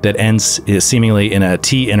that ends seemingly in a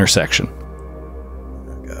T intersection.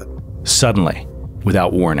 Oh, God. Suddenly,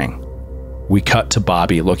 without warning, we cut to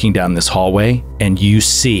Bobby looking down this hallway, and you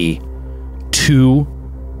see 2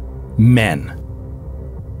 men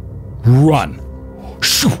run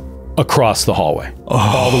across the hallway,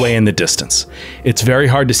 all the way in the distance. It's very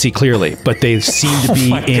hard to see clearly, but they seem to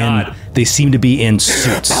be in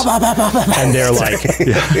suits, and they're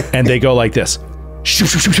and they go like this,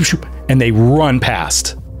 and they run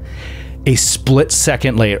past. A split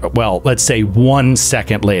second later, well, let's say 1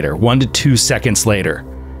 second later, 1 to 2 seconds later,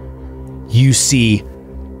 you see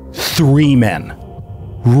 3 men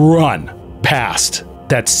run past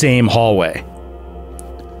that same hallway.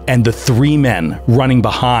 And the 3 men running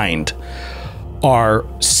behind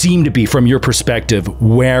seem to be, from your perspective,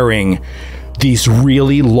 wearing these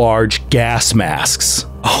really large gas masks.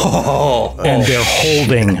 And they're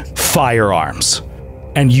holding firearms.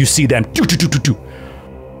 And you see them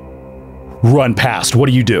run past. What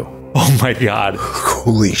do you do? Oh my God.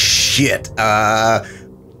 Holy shit.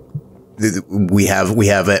 We have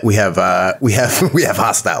hostiles.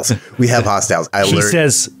 We have hostiles.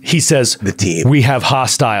 He says the team. We have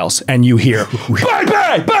hostiles, and you hear bang,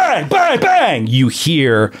 bang, bang, bang, bang. You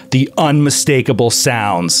hear the unmistakable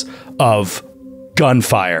sounds of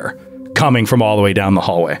gunfire coming from all the way down the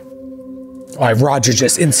hallway. All right, Roger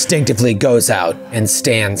just instinctively goes out and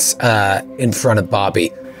stands in front of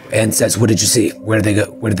Bobby and says, "What did you see? Where did they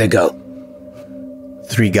go? Where did they go?"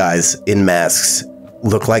 3 guys in masks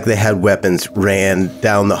looked like they had weapons, ran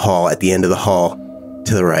down the hall at the end of the hall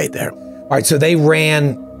to the right there. All right, so they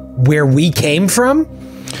ran where we came from?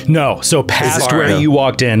 No, so past where you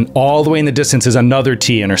walked in, all the way in the distance is another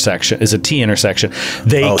T intersection.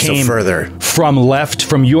 They came further from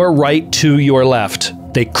your right to your left.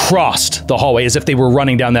 They crossed the hallway as if they were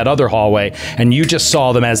running down that other hallway, and you just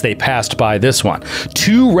saw them as they passed by this one.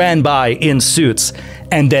 2 ran by in suits,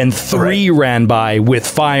 and then 3 ran by with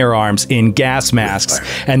firearms in gas masks,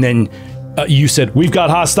 and then you said, "We've got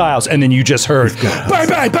hostiles," and then you just heard bang,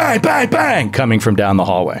 bang, bang, bang, bang coming from down the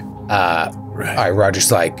hallway. All right,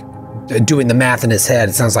 Roger's like doing the math in his head.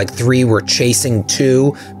 It sounds like 3 were chasing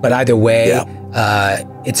 2, but either way,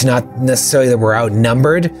 it's not necessarily that we're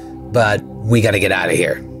outnumbered, but we got to get out of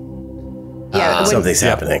here. Yeah, something's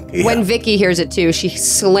happening. Yeah. When Vicky hears it too, she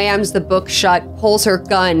slams the book shut, pulls her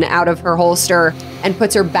gun out of her holster, and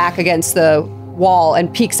puts her back against the wall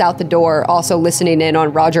and peeks out the door, also listening in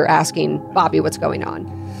on Roger asking Bobby what's going on.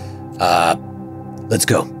 Let's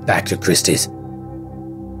go back to Christie's.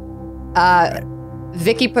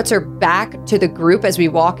 Vicky puts her back to the group as we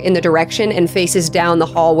walk in the direction and faces down the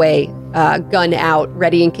hallway, gun out,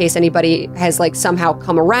 ready in case anybody has like somehow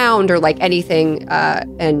come around or like anything.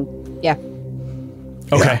 And yeah.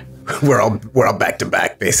 Okay. We're all back to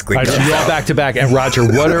back, basically. All right, so you're all back to back. And Roger,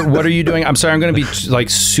 what are you doing? I'm sorry, I'm going to be like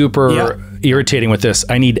super irritating with this.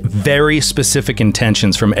 I need very specific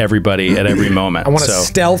intentions from everybody at every moment. I want to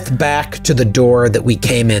stealth back to the door that we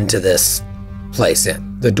came into this place in.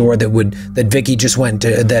 The door that Vicky just went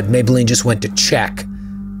to, that Maybelline just went to check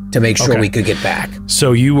to make sure we could get back.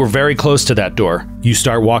 So you were very close to that door. You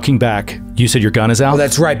start walking back. You said your gun is out? Oh,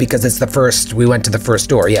 that's right, because it's the first, we went to the first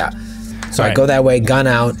door, yeah. So I go that way, gun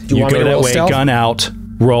out. Do you want me to roll stealth? Gun out,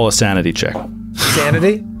 roll a sanity check.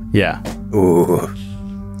 Sanity? Yeah. Ooh.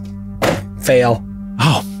 Fail.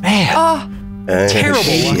 Oh, man. Terrible.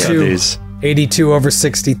 82 over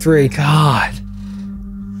 63. God.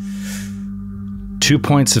 2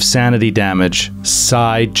 points of sanity damage,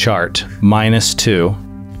 side chart, -2.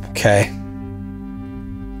 Okay.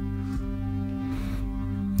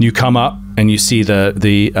 You come up and you see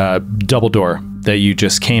the double door that you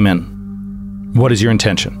just came in. What is your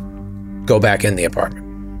intention? Go back in the apartment.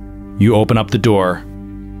 You open up the door,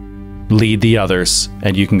 lead the others,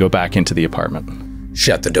 and you can go back into the apartment.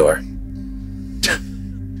 Shut the door.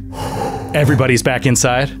 Everybody's back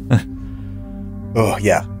inside? Oh,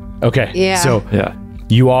 yeah. Okay. Yeah. So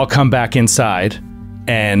you all come back inside,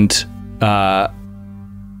 and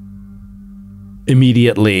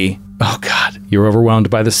immediately, oh God, you're overwhelmed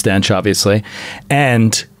by the stench, obviously.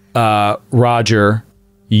 And Roger,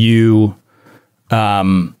 you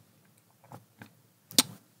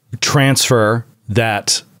transfer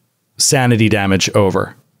that sanity damage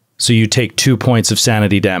over. So you take 2 points of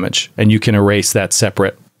sanity damage, and you can erase that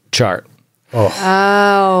separate chart.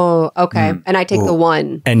 Oh, okay. And I take the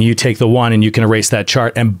 1. And you take the 1 and you can erase that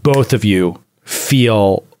chart, and both of you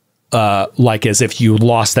feel like as if you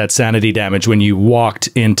lost that sanity damage when you walked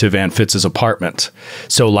into Van Fitz's apartment.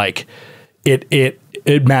 So like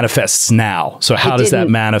it manifests now. So how does that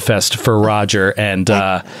manifest for Roger? And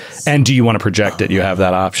do you want to project it? You have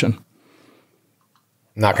that option.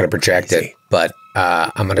 I'm not going to project it, but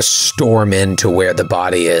I'm going to storm into where the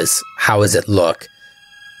body is. How does it look?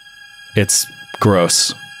 It's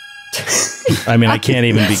gross. I mean, I can't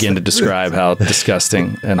even begin to describe how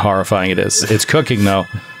disgusting and horrifying it is. It's cooking, though,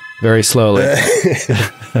 very slowly.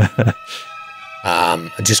 I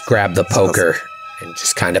just grab the poker and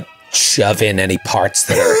just kind of shove in any parts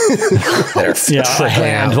that are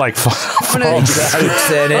trickling out. Like I'm gonna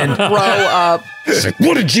shoots it in. Throw up. He's like,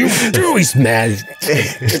 "What did you do?" He's mad.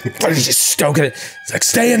 He's just stoking it. He's like,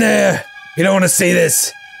 "Stay in there. You don't want to see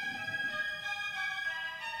this."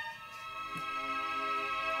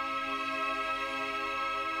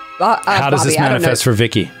 How does this manifest for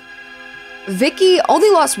Vicky? Vicky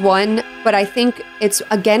only lost 1, but I think it's,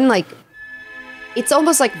 again, like, it's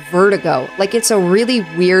almost like vertigo. Like, it's a really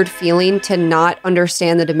weird feeling to not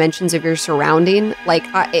understand the dimensions of your surrounding. Like,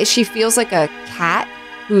 she feels like a cat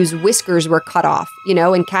whose whiskers were cut off, you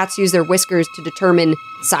know, and cats use their whiskers to determine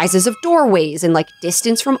sizes of doorways and, like,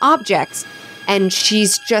 distance from objects. And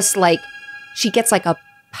she's just, like, she gets, like, a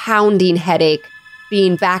pounding headache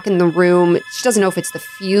being back in the room. She doesn't know if it's the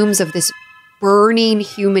fumes of this burning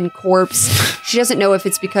human corpse. She doesn't know if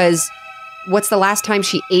it's because what's the last time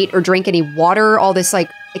she ate or drank any water, all this like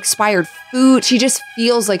expired food. She just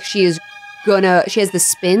feels like she has the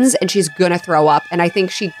spins and she's gonna throw up. And I think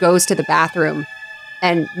she goes to the bathroom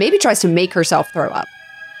and maybe tries to make herself throw up.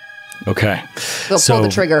 Okay. They'll pull the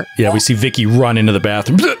trigger. Yeah, we see Vicky run into the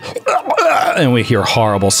bathroom. and we hear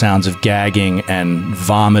horrible sounds of gagging and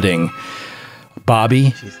vomiting.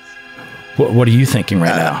 Bobby, what are you thinking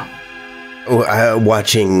right now?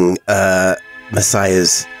 Watching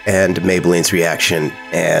Messiah's and Maybelline's reaction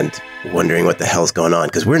and wondering what the hell's going on,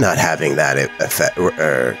 because we're not having that effect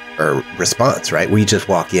or response, right? We just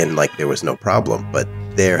walk in like there was no problem, but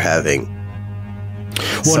they're having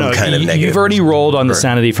some kind of negative. You've already rolled on the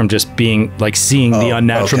sanity from just being like seeing the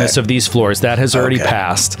unnaturalness of these floors. That has already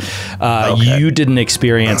passed. You didn't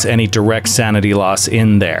experience any direct sanity loss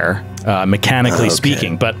in there, mechanically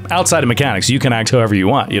speaking, but outside of mechanics, you can act however you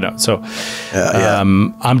want, you know? So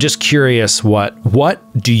I'm just curious, what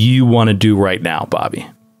do you want to do right now, Bobby?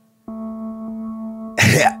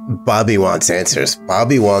 Bobby wants answers.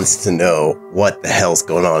 Bobby wants to know what the hell's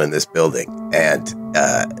going on in this building, and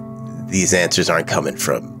these answers aren't coming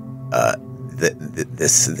from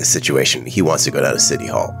this situation. He wants to go down to City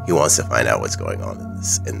Hall. He wants to find out what's going on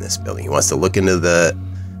in this building. He wants to look into the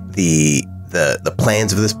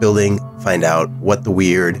plans of this building, find out what the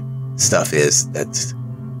weird stuff is that's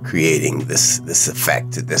creating this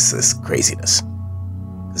effect, this craziness.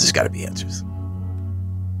 There's got to be answers.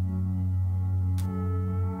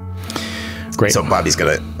 Great. So Bobby's.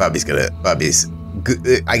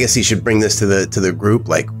 I guess he should bring this to the group.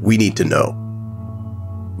 Like, we need to know.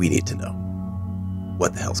 We need to know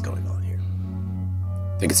what the hell's going on here.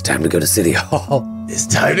 I think it's time to go to City Hall. It's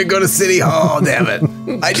time to go to City Hall. Damn it!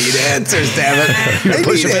 I need answers. Damn it! You're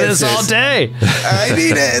pushing for this all day. I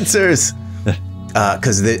need answers.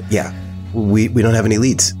 Because we don't have any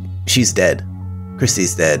leads. She's dead.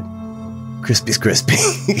 Christy's dead. Crispy's crispy.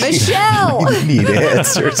 Michelle! We need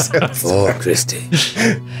answers. Oh, Christy.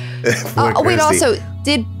 Wait, also,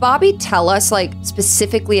 did Bobby tell us, like,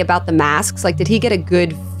 specifically about the masks? Like, did he get a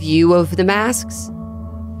good view of the masks?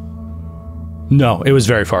 No, it was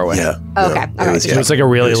very far away. Yeah. Okay. No, It was like a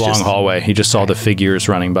really long hallway. He just saw the figures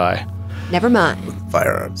running by. Never mind. The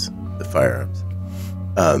firearms.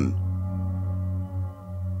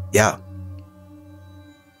 Yeah.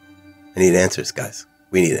 I need answers, guys.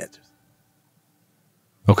 We need answers.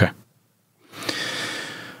 Okay.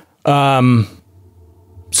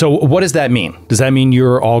 So what does that mean? Does that mean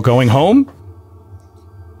you're all going home?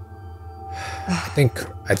 I think.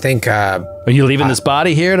 Are you leaving this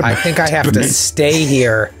body here? I think I have to stay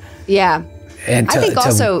here. Yeah. And I think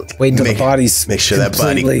also wait until the body's make sure that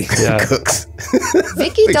body cooks.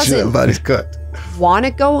 Vicky Make sure that body's cooked. want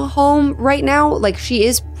to go home right now. Like, she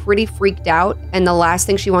is pretty freaked out, and the last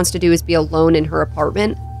thing she wants to do is be alone in her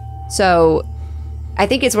apartment. So I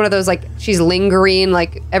think it's one of those, like, she's lingering,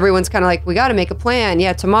 like, everyone's kind of like, we got to make a plan.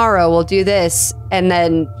 Yeah, tomorrow we'll do this. And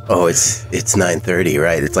then... Oh, it's 9:30,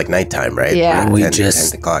 right? It's like nighttime, right? Yeah. Why don't we 10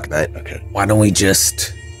 o'clock night? Okay. Why don't we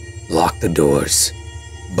just lock the doors,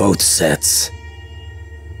 both sets,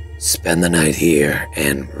 spend the night here,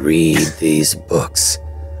 and read these books?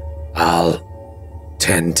 I'll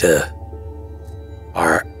tend to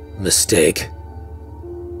our mistake,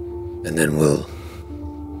 and then we'll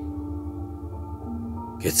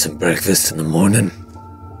get some breakfast in the morning.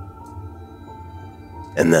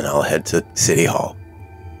 And then I'll head to City Hall.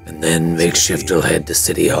 And then Makeshift will head to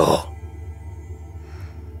City Hall.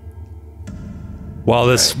 While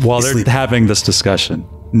they're having this discussion,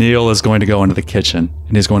 Neil is going to go into the kitchen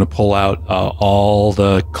and he's going to pull out all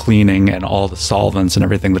the cleaning and all the solvents and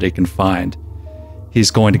everything that he can find.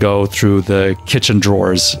 He's going to go through the kitchen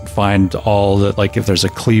drawers, find all the, like, if there's a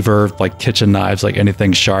cleaver, like kitchen knives, like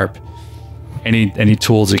anything sharp, any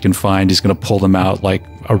tools he can find, he's going to pull them out, like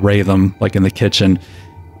array them, like in the kitchen.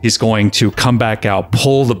 He's going to come back out,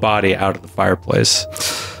 pull the body out of the fireplace,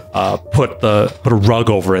 put a rug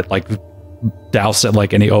over it, like douse it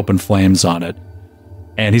like any open flames on it,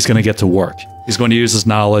 and he's going to get to work. He's going to use his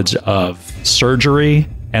knowledge of surgery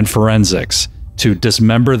and forensics to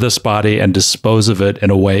dismember this body and dispose of it in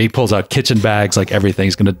a way. He pulls out kitchen bags, like everything.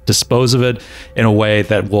 He's going to dispose of it in a way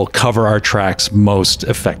that will cover our tracks most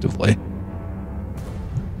effectively.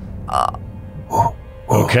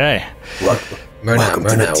 Okay. Welcome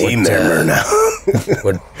to the team there,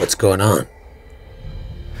 Mrema. What's going on?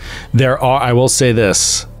 I will say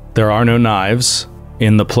this, there are no knives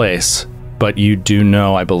in the place, but you do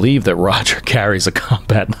know, I believe, that Roger carries a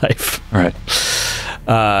combat knife. All right.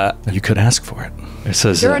 You could ask for it. It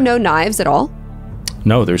says There are no knives at all?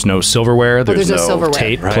 No, there's no silverware. There's there's no no silverware.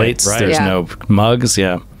 tape Right, plates. right. There's Yeah. no mugs.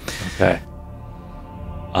 Yeah. okay.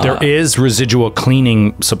 There is residual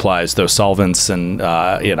cleaning supplies, though, solvents and,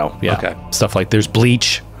 Okay. stuff like there's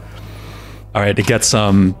bleach. All right. It gets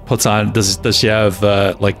puts on. Does she have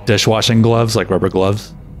like dishwashing gloves, like rubber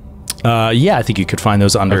gloves? Yeah, I think you could find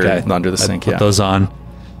those under Okay. the sink. Put Yeah. those on.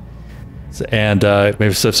 And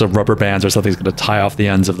maybe some rubber bands or something. He's going to tie off the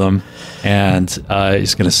ends of them. And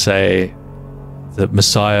he's going to say that,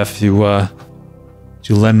 Messiah, if you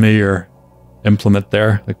lend me your implement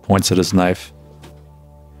there, like points at his knife.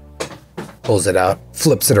 Pulls it out,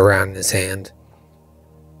 flips it around in his hand.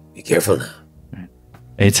 Be careful now. And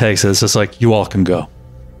he takes it. It's just like, you all can go.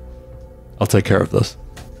 I'll take care of this.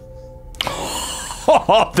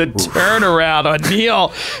 Oh, the turnaround on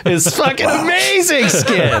Neil is fucking amazing,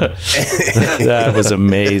 Skid. That was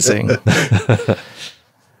amazing. All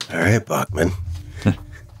right, Bachman.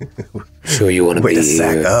 Sure you want to Way be to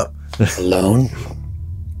sack up. alone?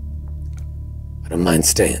 I don't mind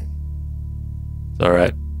staying. It's all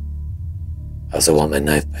right. I also want my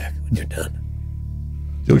knife back when you're done.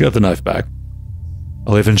 You'll get the knife back.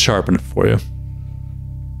 I'll even sharpen it for you.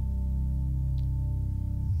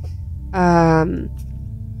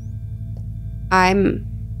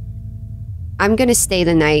 I'm gonna stay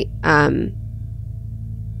the night. I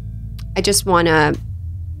just want to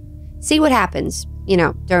see what happens. You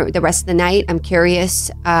know, the rest of the night. I'm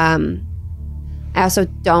curious. I also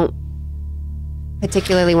don't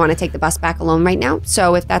particularly want to take the bus back alone right now.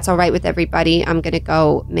 So if that's all right with everybody, I'm gonna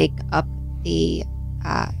go make up the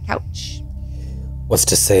couch. What's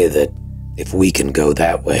to say that if we can go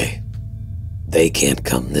that way, they can't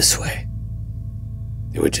come this way?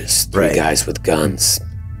 They were just three guys with guns.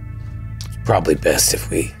 It's probably best if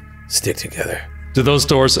we stick together. Do those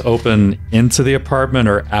doors open into the apartment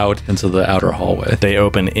or out into the outer hallway? They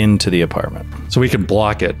open into the apartment. So we can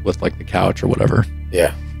block it with like the couch or whatever.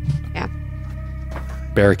 Yeah. Yeah.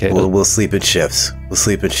 Barricade it. We'll sleep in shifts.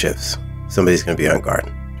 Somebody's going to be on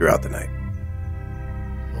guard throughout the night.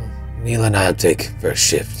 Neil and I'll take first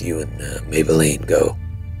shift. You and Maybelline go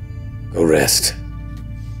rest.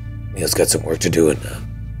 Neil's got some work to do, and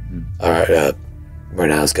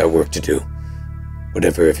Mrna's got work to do.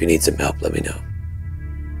 Whatever, if you need some help, let me know.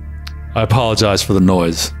 I apologize for the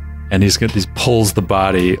noise. And he pulls the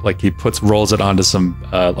body, like he rolls it onto some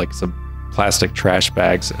plastic trash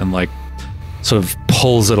bags and like sort of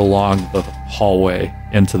pulls it along the hallway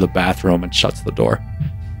into the bathroom and shuts the door.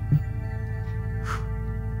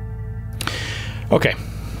 Okay,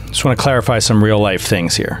 just want to clarify some real life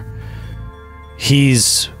things here.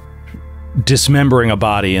 He's dismembering a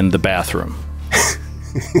body in the bathroom.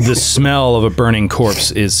 The smell of a burning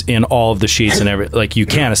corpse is in all of the sheets and everything. Like, you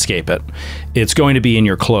can't escape it. It's going to be in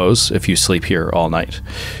your clothes if you sleep here all night.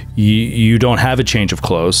 You don't have a change of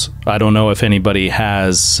clothes. I don't know if anybody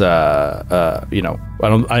has, I'm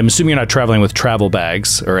assuming you're not traveling with travel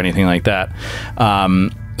bags or anything like that.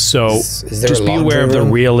 So is there just a be aware of the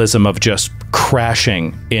room? realism of just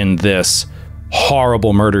crashing in this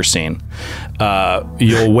horrible murder scene.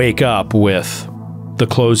 You'll wake up with the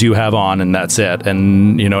clothes you have on and that's it.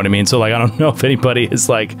 And you know what I mean? So like, I don't know if anybody is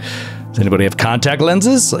like, does anybody have contact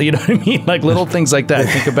lenses? You know what I mean? Like little things like that.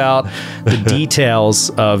 Think about the details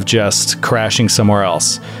of just crashing somewhere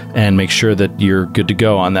else and make sure that you're good to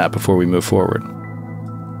go on that before we move forward.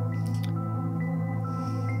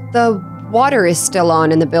 The water is still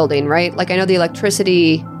on in the building, right? Like, I know the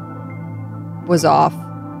electricity was off.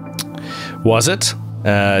 Was it?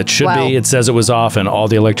 It should Well- be. It says it was off and all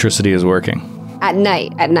the electricity is working. At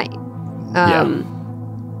night. Yeah.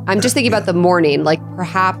 I'm just thinking about the morning, like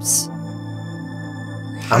perhaps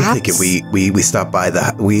I'm thinking we stop by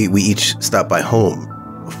we each stop by home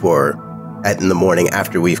in the morning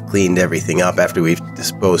after we've cleaned everything up, after we've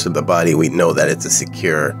disposed of the body. We know that it's a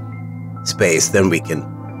secure space. Then we can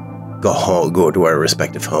go home, go to our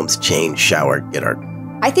respective homes, change, shower, get our.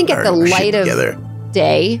 I think at the our shit light of together.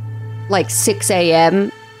 day, like 6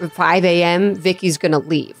 a.m. or 5 a.m., Vicky's gonna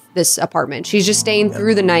leave this apartment. She's just staying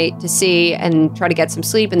through the night to see and try to get some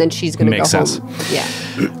sleep, and then she's gonna Makes go sense. home. Yeah.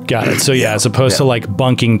 Got it. So yeah, as opposed to like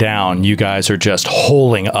bunking down, you guys are just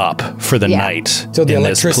holing up for the Yeah. night. So the in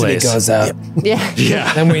this electricity place. goes out. Yeah.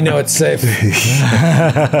 Yeah. Then we know it's safe.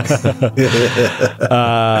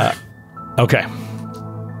 Okay.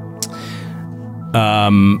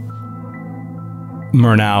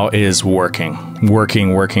 Mrna is working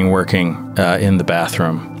in the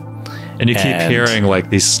bathroom. And you keep And- hearing like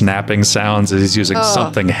these snapping sounds as he's using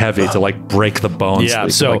something heavy to like break the bones. Yeah, he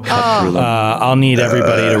can, so like, cut through them. I'll need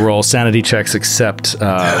everybody to roll sanity checks except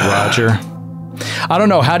Roger. I don't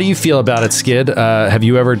know. How do you feel about it, Skid? Have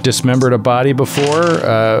you ever dismembered a body before?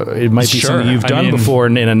 It might be Sure. something you've I done mean, before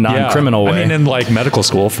in a non-criminal way. I mean, in like medical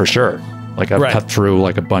school for sure. Like I've Right. cut through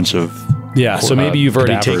like a bunch of Yeah, so maybe you've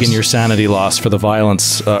already cadavers. taken your sanity loss for the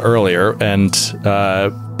violence earlier, and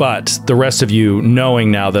but the rest of you, knowing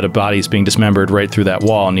now that a body's being dismembered right through that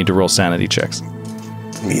wall, need to roll sanity checks.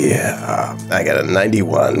 Yeah, I got a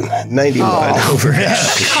 91. 91 over.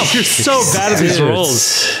 You're so bad at these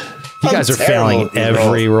rolls. You guys are failing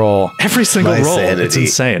every roll. Every single My roll. sanity It's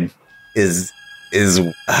insane.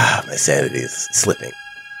 My sanity is slipping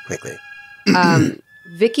quickly.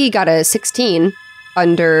 Vicky got a 16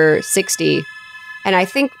 under 60. And I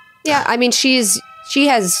think, yeah, I mean, she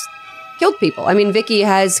has killed people. I mean, Vicky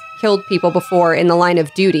has killed people before in the line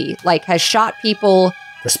of duty, like has shot people.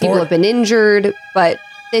 People have been injured, but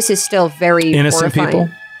this is still very innocent horrifying. people?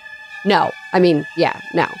 No. I mean, yeah,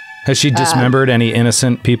 no. Has she dismembered any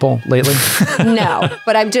innocent people lately? No.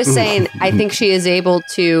 But I'm just saying, I think she is able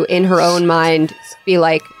to, in her own mind, be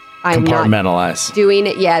like, I'm not Compartmentalize. doing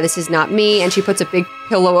it. Yeah, this is not me. And she puts a big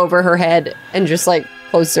pillow over her head and just like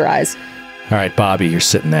closes her eyes. All right, Bobby, you're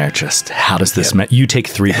sitting there just, how does this... You take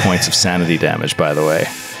 3 points of sanity damage, by the way.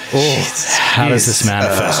 How does this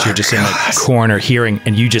manifest? You're just in the corner hearing,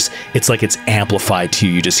 and you just... It's like it's amplified to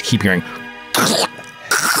you. You just keep hearing...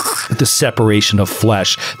 the separation of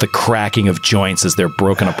flesh, the cracking of joints as they're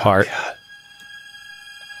broken apart.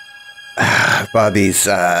 Bobby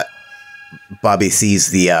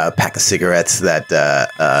sees the pack of cigarettes that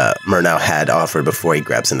Murnau had offered before he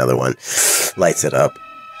grabs another one, lights it up,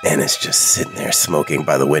 and is just sitting there smoking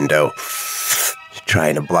by the window,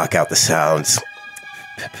 trying to block out the sounds.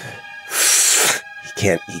 He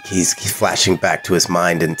can't. He's flashing back to his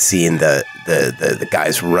mind and seeing the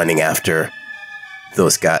guys running after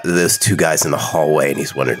those two guys in the hallway, and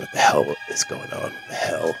he's wondering what the hell is going on. What the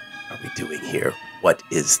hell are we doing here? What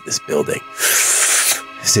is this building?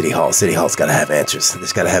 City Hall's got to have answers.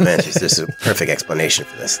 There's got to have answers. There's a perfect explanation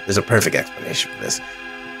for this.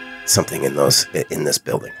 Something in this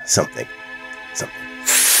building. Something.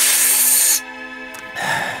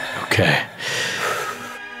 Okay.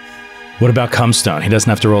 What about Cumstone? He doesn't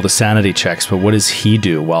have to roll the sanity checks, but what does he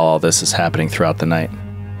do while all this is happening throughout the night?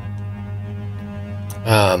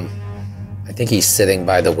 I think he's sitting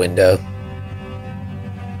by the window.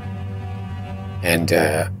 And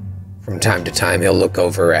from time to time, he'll look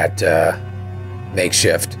over at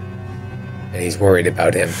Makeshift. And he's worried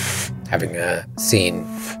about him having seen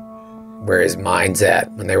where his mind's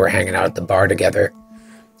at when they were hanging out at the bar together.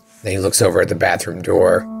 Then he looks over at the bathroom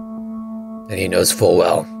door, and he knows full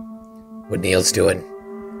well what Neil's doing.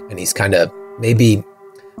 And he's kind of, maybe, I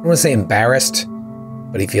don't want to say embarrassed,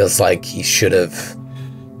 but he feels like he should have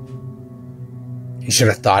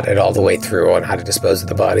thought it all the way through on how to dispose of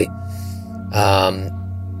the body.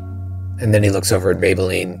 And then he looks over at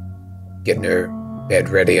Maybelline, getting her bed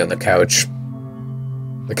ready on the couch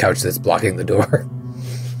that's blocking the door.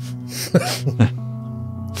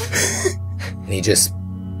 And he just...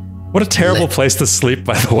 What a terrible place to sleep,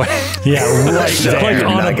 by the way. Yeah, right there. Like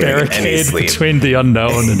on a barricade between the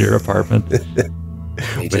unknown and your apartment.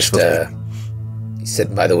 He just, he's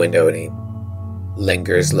sitting by the window and he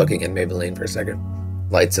lingers looking at Maybelline for a second.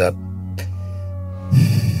 Lights up.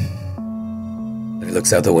 And he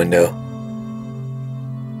looks out the window.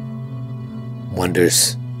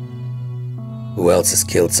 Wonders who else has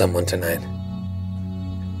killed someone tonight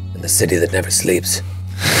in the city that never sleeps.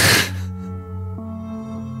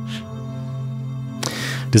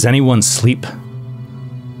 Does anyone sleep?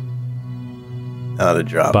 Not a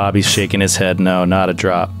drop. Bobby's shaking his head. No, not a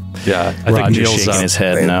drop. Yeah, I think Roger's Neil's shaking up. his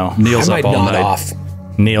head. No. Neil's I up might all nod night. off.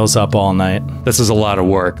 Neil's up all night. This is a lot of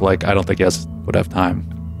work. Like, I don't think he would have time.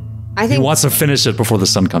 I He think wants to finish it before the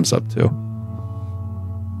sun comes up, too.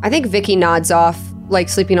 I think Vicky nods off, like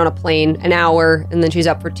sleeping on a plane, an hour, and then she's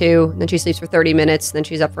up for 2, and then she sleeps for 30 minutes, and then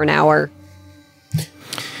she's up for an hour.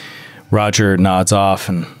 Roger nods off,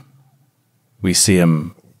 and we see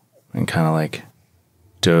him and kind of like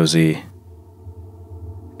dozy,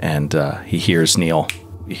 and he hears Neil.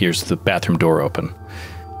 He hears the bathroom door open,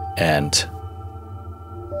 and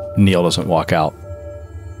Neil doesn't walk out.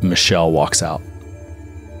 Michelle walks out.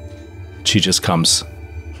 She just comes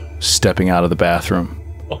stepping out of the bathroom,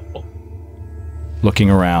 looking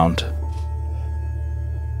around,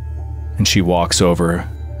 and she walks over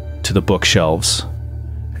to the bookshelves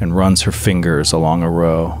and runs her fingers along a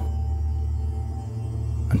row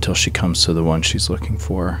until she comes to the one she's looking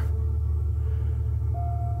for.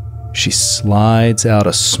 She slides out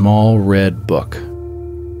a small red book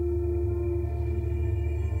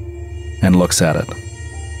and looks at it.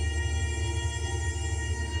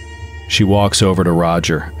 She walks over to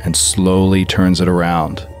Roger and slowly turns it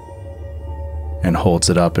around and holds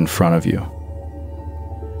it up in front of you.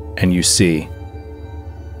 And you see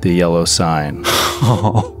the yellow sign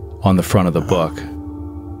on the front of the book.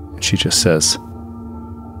 And she just says,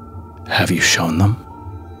 "Have you shown them?"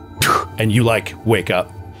 And you like wake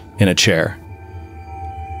up in a chair.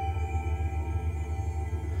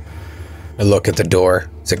 I look at the door.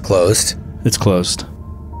 Is it closed? It's closed.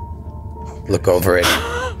 Look over at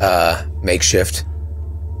Makeshift.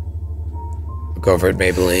 Look over at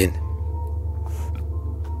Maybelline.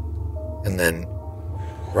 And then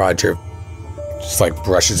Roger just like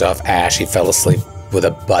brushes off Ash. He fell asleep with a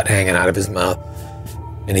butt hanging out of his mouth.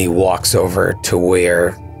 And he walks over to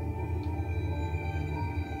where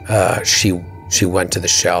she went to the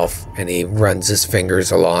shelf, and he runs his fingers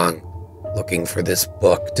along looking for this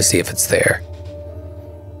book to see if it's there.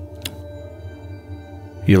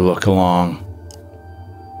 You look along,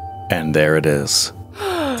 and there it is.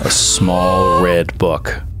 A small red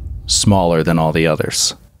book, smaller than all the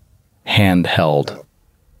others. Handheld,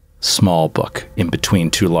 small book in between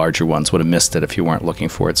two larger ones. Would have missed it if you weren't looking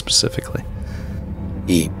for it specifically.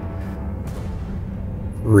 He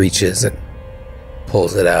reaches and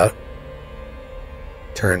pulls it out,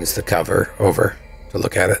 turns the cover over to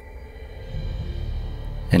look at it.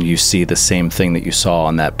 And you see the same thing that you saw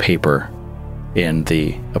on that paper in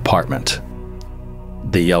the apartment.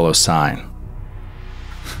 The yellow sign.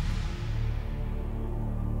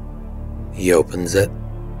 He opens it.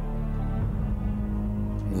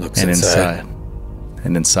 Looks inside.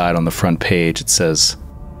 And inside on the front page it says,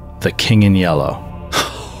 "The King in Yellow,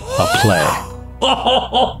 a play."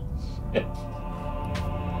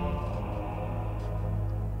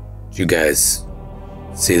 Did you guys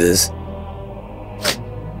see this?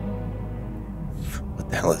 What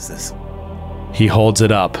the hell is this? He holds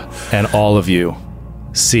it up, and all of you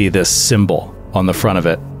see this symbol on the front of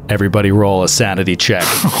it. Everybody roll a sanity check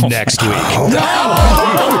next week.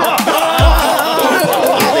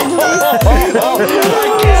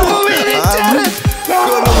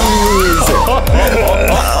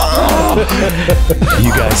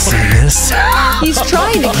 You guys see this? He's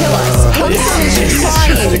trying to kill us. Hunter is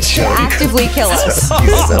trying to actively kill us.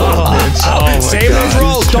 Save those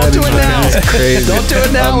rolls. Don't do it now. Don't do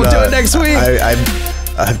it now. We'll do it next week.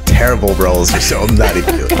 I have terrible rolls, so I'm not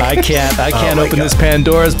even doing it. I can't open this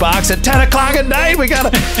Pandora's box at 10 o'clock at night. We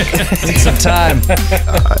gotta take some time.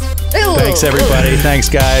 Thanks, everybody. Thanks,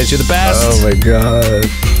 guys. You're the best. Oh my god.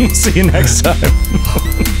 See you next time.